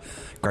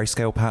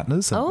Grayscale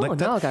Partners. Oh, no,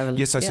 I'll go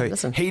and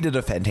so he did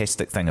a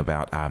fantastic thing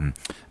about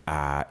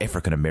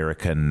African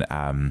American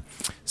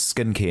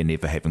skincare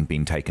never having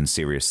been taken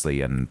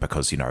seriously, and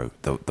because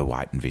the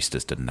white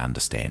investors didn't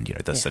understand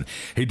this, and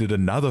he did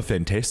another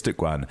fantastic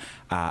one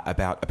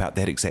about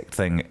that exact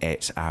thing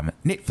at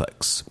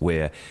Netflix,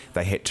 where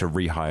they had to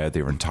rehire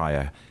their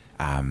entire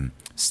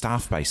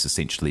staff base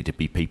essentially to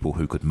be people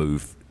who could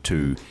move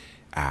to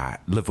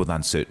live with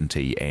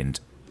uncertainty and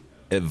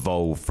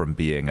evolve from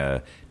being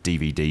a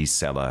DVD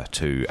seller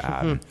to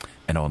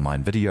an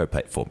online video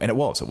platform. And it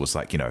was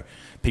like,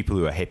 people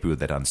who are happy with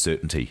that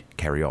uncertainty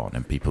carry on,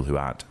 and people who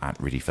aren't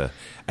ready for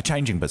a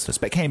changing business,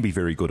 but can be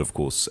very good, of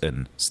course,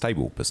 in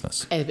stable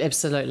business.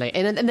 Absolutely.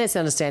 And that's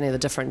understanding of the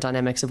different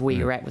dynamics of where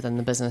you're at within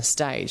the business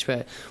stage.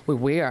 But where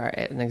we are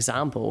at an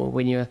example,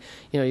 when you're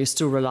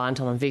still reliant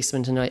on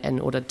investment in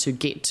order to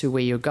get to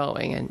where you're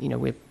going. And,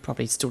 we're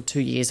probably still 2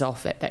 years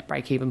off at that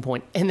break-even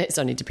point. And that's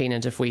only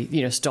dependent if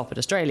we, stop at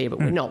Australia, but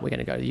we're not. We're going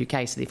to go to the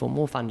UK, so therefore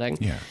more funding.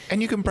 Yeah.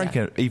 And you can break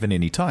it even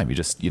any time. You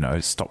just,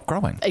 stop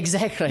growing.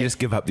 Exactly. You just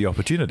give up the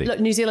opportunity. Look,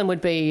 New Zealand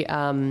would be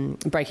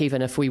break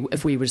even if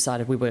we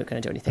decided we weren't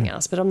going to do anything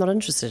else. But I'm not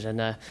interested in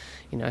a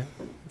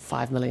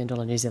 $5 million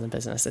New Zealand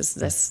business.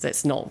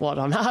 That's not what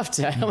I'm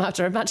after. I'm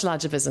after a much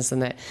larger business than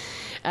that,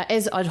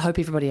 as I'd hope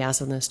everybody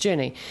else on this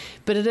journey.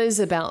 But it is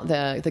about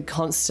the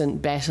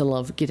constant battle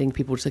of getting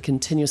people to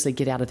continuously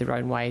get out of their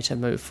own way to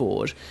move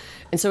forward.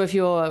 And so if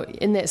you're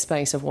in that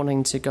space of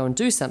wanting to go and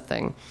do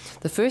something,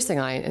 the first thing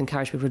I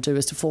encourage people to do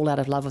is to fall out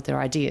of love with their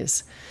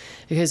ideas,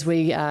 because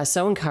we are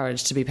so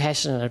encouraged to be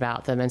passionate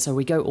about them, and so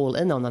we go all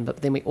in on them,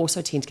 but then we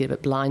also tend to get a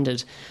bit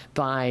blinded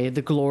by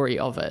the glory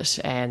of it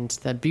and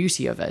the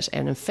beauty of it.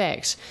 And in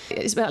fact,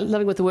 it's about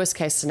living with the worst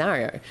case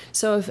scenario.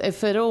 So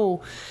if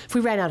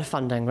we ran out of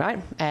funding, right,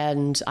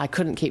 and I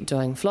couldn't keep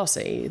doing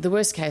Flossie, the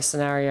worst case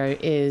scenario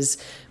is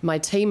my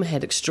team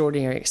had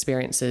extraordinary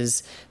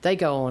experiences. They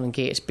go on and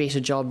get better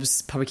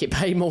jobs, probably get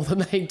paid more than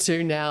they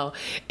do now,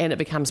 and it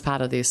becomes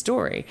part of their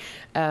story.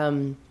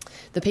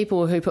 The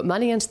people who put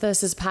money into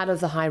this is part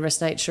of the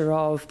high-risk nature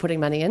of putting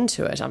money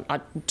into it.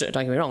 Don't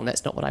get me wrong,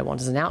 that's not what I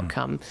want as an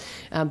outcome.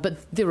 But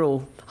they're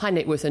all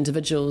high-net-worth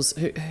individuals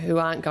who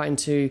aren't going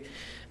to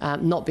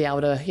not be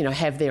able to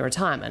have their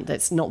retirement.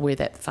 That's not where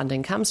that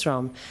funding comes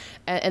from.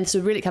 And so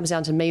really it comes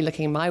down to me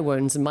licking my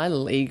wounds and my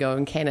little ego,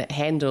 and can it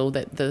handle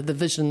that the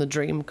vision, the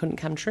dream couldn't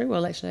come true?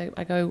 Well, actually,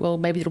 I go, well,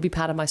 maybe it'll be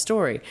part of my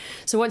story.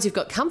 So once you've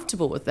got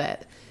comfortable with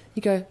that,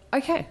 you go,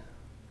 okay,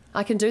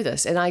 I can do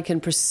this, and I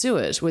can pursue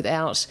it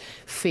without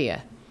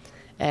fear.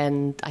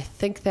 And I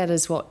think that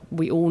is what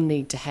we all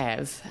need to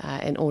have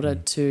in order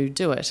to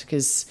do it,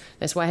 because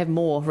that's why I have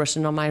more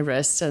written on my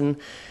wrist, and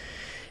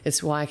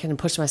it's why I can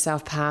push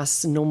myself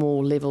past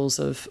normal levels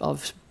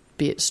of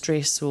be it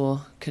stress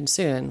or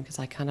concern, because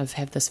I kind of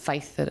have this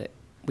faith that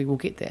we will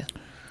get there.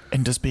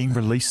 And does being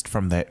released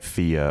from that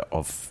fear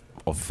of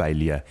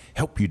failure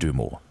help you do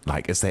more?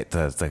 Like, is that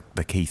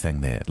the key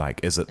thing there?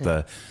 Like, is it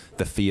the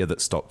fear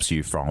that stops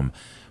you from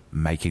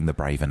making the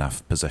brave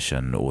enough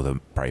position or the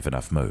brave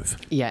enough move?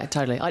 Yeah,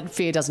 totally.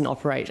 Fear doesn't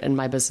operate in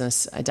my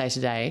business day to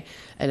day,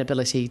 an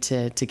ability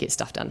to get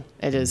stuff done.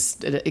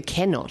 It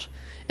cannot.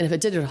 And if it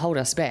did hold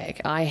us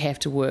back, I have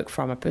to work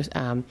from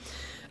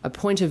a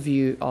point of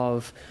view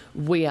of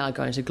we are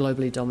going to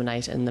globally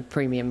dominate in the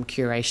premium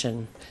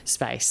curation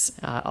space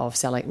of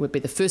selling. We'd be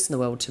the first in the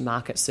world to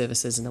market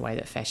services in the way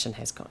that fashion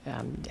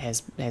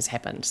has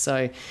happened.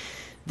 So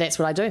that's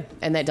what I do.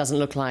 And that doesn't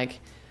look like,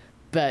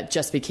 but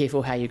just be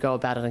careful how you go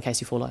about it in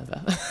case you fall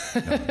over.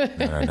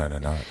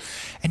 No.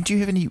 And do you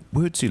have any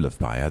words you live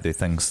by? Are there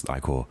things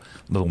like, or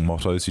little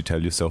mottos you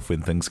tell yourself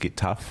when things get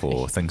tough,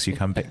 or things you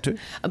come back to?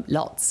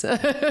 Lots.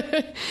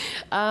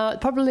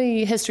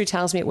 Probably history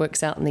tells me it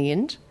works out in the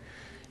end,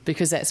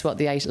 because that's what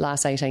the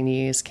last 18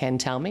 years can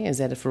tell me, is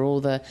that for all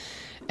the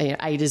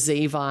A to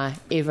Z via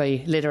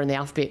every letter in the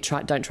alphabet,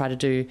 don't try to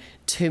do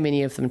too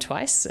many of them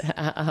twice.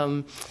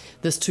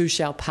 This too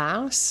shall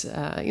pass.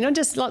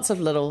 Just lots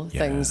of little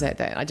things that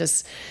I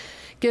just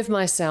give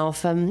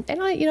myself. And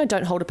I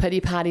don't hold a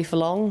pity party for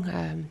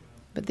long.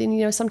 But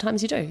then,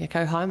 sometimes you do. You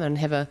go home and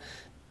have a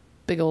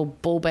big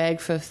old ball bag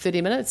for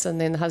 30 minutes,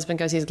 and then the husband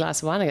goes, here's a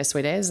glass of wine, I go,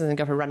 sweet as, and then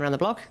go for a run around the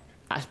block.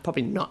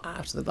 Probably not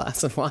after the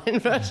glass of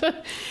wine, but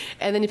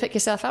and then you pick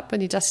yourself up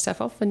and you dust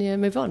yourself off and you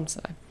move on. So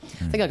I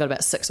think I got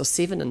about 6 or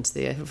 7 into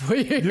there for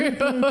you.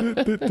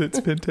 That's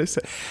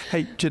fantastic.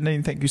 Hey,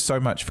 Jenene, thank you so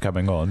much for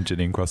coming on.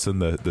 Jenene Crossan,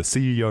 the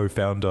CEO,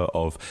 founder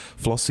of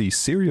Flossie,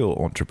 serial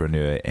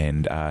entrepreneur,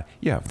 and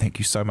thank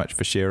you so much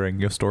for sharing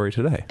your story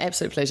today.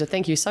 Absolute pleasure.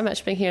 Thank you so much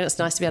for being here. It's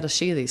nice to be able to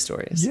share these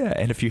stories. Yeah,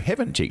 and if you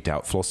haven't checked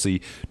out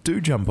Flossie, do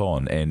jump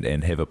on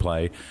and have a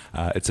play.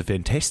 It's a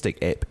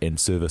fantastic app and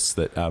service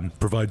that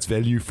provides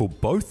value for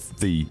both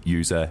the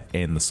user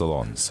and the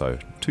salon. So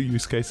 2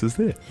 use cases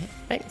there.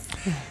 Thanks.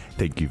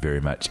 Thank you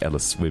very much,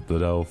 Alice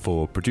Webb-Liddell,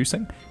 for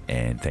producing,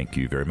 and thank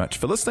you very much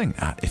for listening.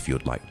 If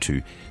you'd like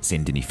to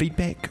send any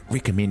feedback,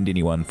 recommend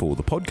anyone for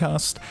the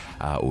podcast,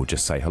 or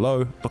just say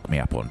hello, look me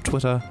up on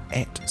Twitter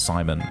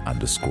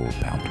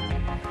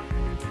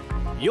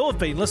 @Simon_Pound. You've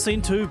been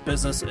listening to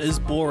Business is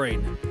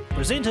Boring,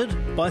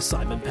 presented by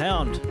Simon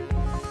Pound.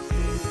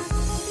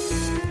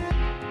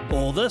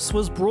 All this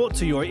was brought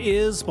to your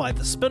ears by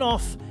The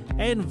Spin-Off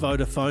and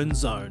Vodafone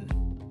Zone.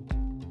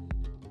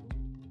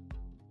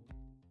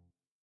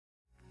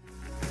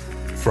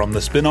 From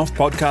the Spin-Off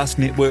Podcast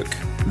Network,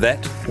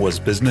 that was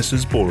Business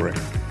is Boring,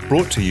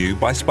 brought to you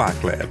by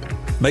SparkLab.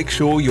 Make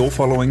sure you're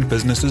following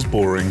Business is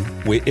Boring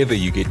wherever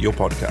you get your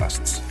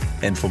podcasts.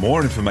 And for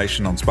more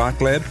information on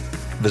SparkLab,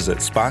 visit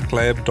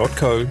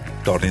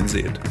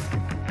sparklab.co.nz.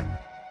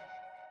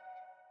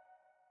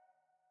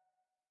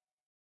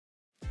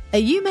 Are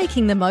you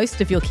making the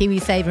most of your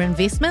KiwiSaver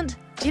investment?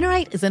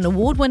 Generate is an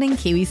award-winning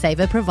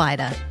KiwiSaver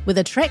provider with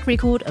a track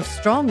record of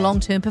strong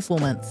long-term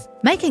performance.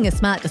 Making a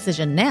smart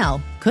decision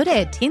now could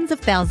add tens of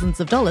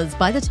thousands of dollars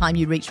by the time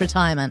you reach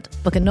retirement.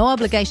 Book a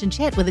no-obligation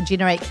chat with a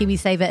Generate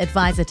KiwiSaver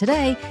advisor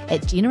today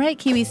at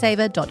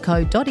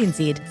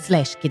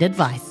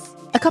generatekiwisaver.co.nz/get-advice.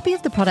 A copy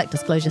of the product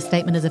disclosure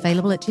statement is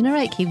available at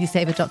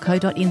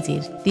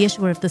generatekiwisaver.co.nz. The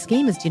issuer of the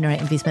scheme is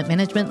Generate Investment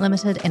Management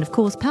Limited, and of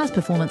course, past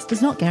performance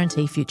does not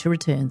guarantee future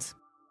returns.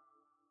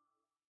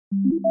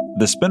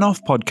 The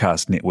Spin-Off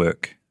Podcast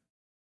Network.